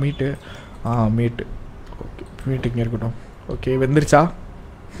மீட்டு. ஓகே மீட்டு இங்கே இருக்கட்டும். ஓகே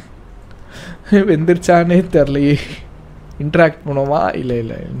வெந்துருச்சானே தெரிலையே. இன்ட்ராக்ட் பண்ணுவோமா?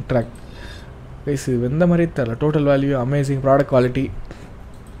 இல்லை இன்ட்ராக்ட் இது வெந்த மாதிரியே தெரில. Total value amazing, product quality.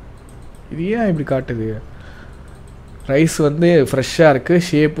 இது ஏன் இப்படி காட்டுது? ரைஸ் வந்து ஃப்ரெஷ்ஷாக இருக்குது,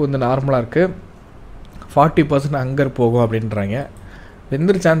 ஷேப் வந்து நார்மலாக இருக்குது. 40% அங்கர் போகும் அப்படின்றாங்க.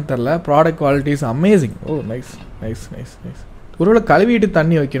 வெந்துருச்சான்னு தெரில. Product quality is amazing. Nice. ஒருவேளை கழுவிட்டு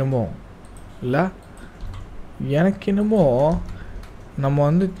தண்ணி வைக்கணுமோ? இல்லை, எனக்கு என்னமோ நம்ம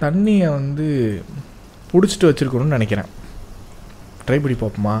வந்து தண்ணியை வந்து பிடிச்சிட்டு வச்சுருக்கணும்னு நினைக்கிறேன். ட்ரை பண்ணி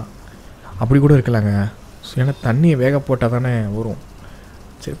பார்ப்போமா? அப்படி கூட இருக்கலாங்க. ஸோ ஏன்னா தண்ணியை வேக போட்டால் தானே வரும்.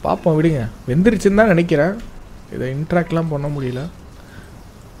 சரி பார்ப்போம், விடுங்க. வெந்துருச்சுன்னு தான் நினைக்கிறேன். இதை இன்ட்ராக்ட்லாம் பண்ண முடியல.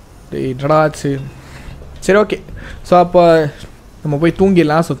 என்னடா ஆச்சு? சரி ஓகே. ஸோ அப்போ நம்ம போய்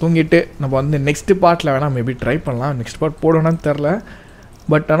தூங்கிடலாம். ஸோ தூங்கிட்டு நம்ம வந்து நெக்ஸ்ட்டு பார்ட்டில் வேணால் மேபி ட்ரை பண்ணலாம். நெக்ஸ்ட் பார்ட் போடணும்னு தெரில,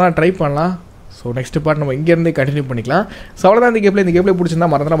 பட் ஆனால் ட்ரை பண்ணலாம். ஸோ நெக்ஸ்ட் பார்ட் நம்ம இங்கேருந்தே கண்டினியூ பண்ணிக்கலாம். ஸோ அவ்வளோதான் இந்த கேமில்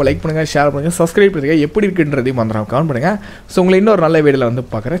பிடிச்சிருந்தா மறந்துடாம லைக் பண்ணுங்கள், ஷேர் பண்ணுங்கள், சப்ஸ்கிரைப் பண்ணுங்கள். எப்படி இருக்குன்றதையும் மறந்துடாம கமெண்ட் பண்ணுங்கள். ஸோ உங்களை இன்னொரு நல்ல வீடியோவில் வந்து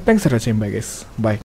பார்க்குறேன். தேங்க்ஸ் ஃபார் வாட்சிங். Bye guys, by.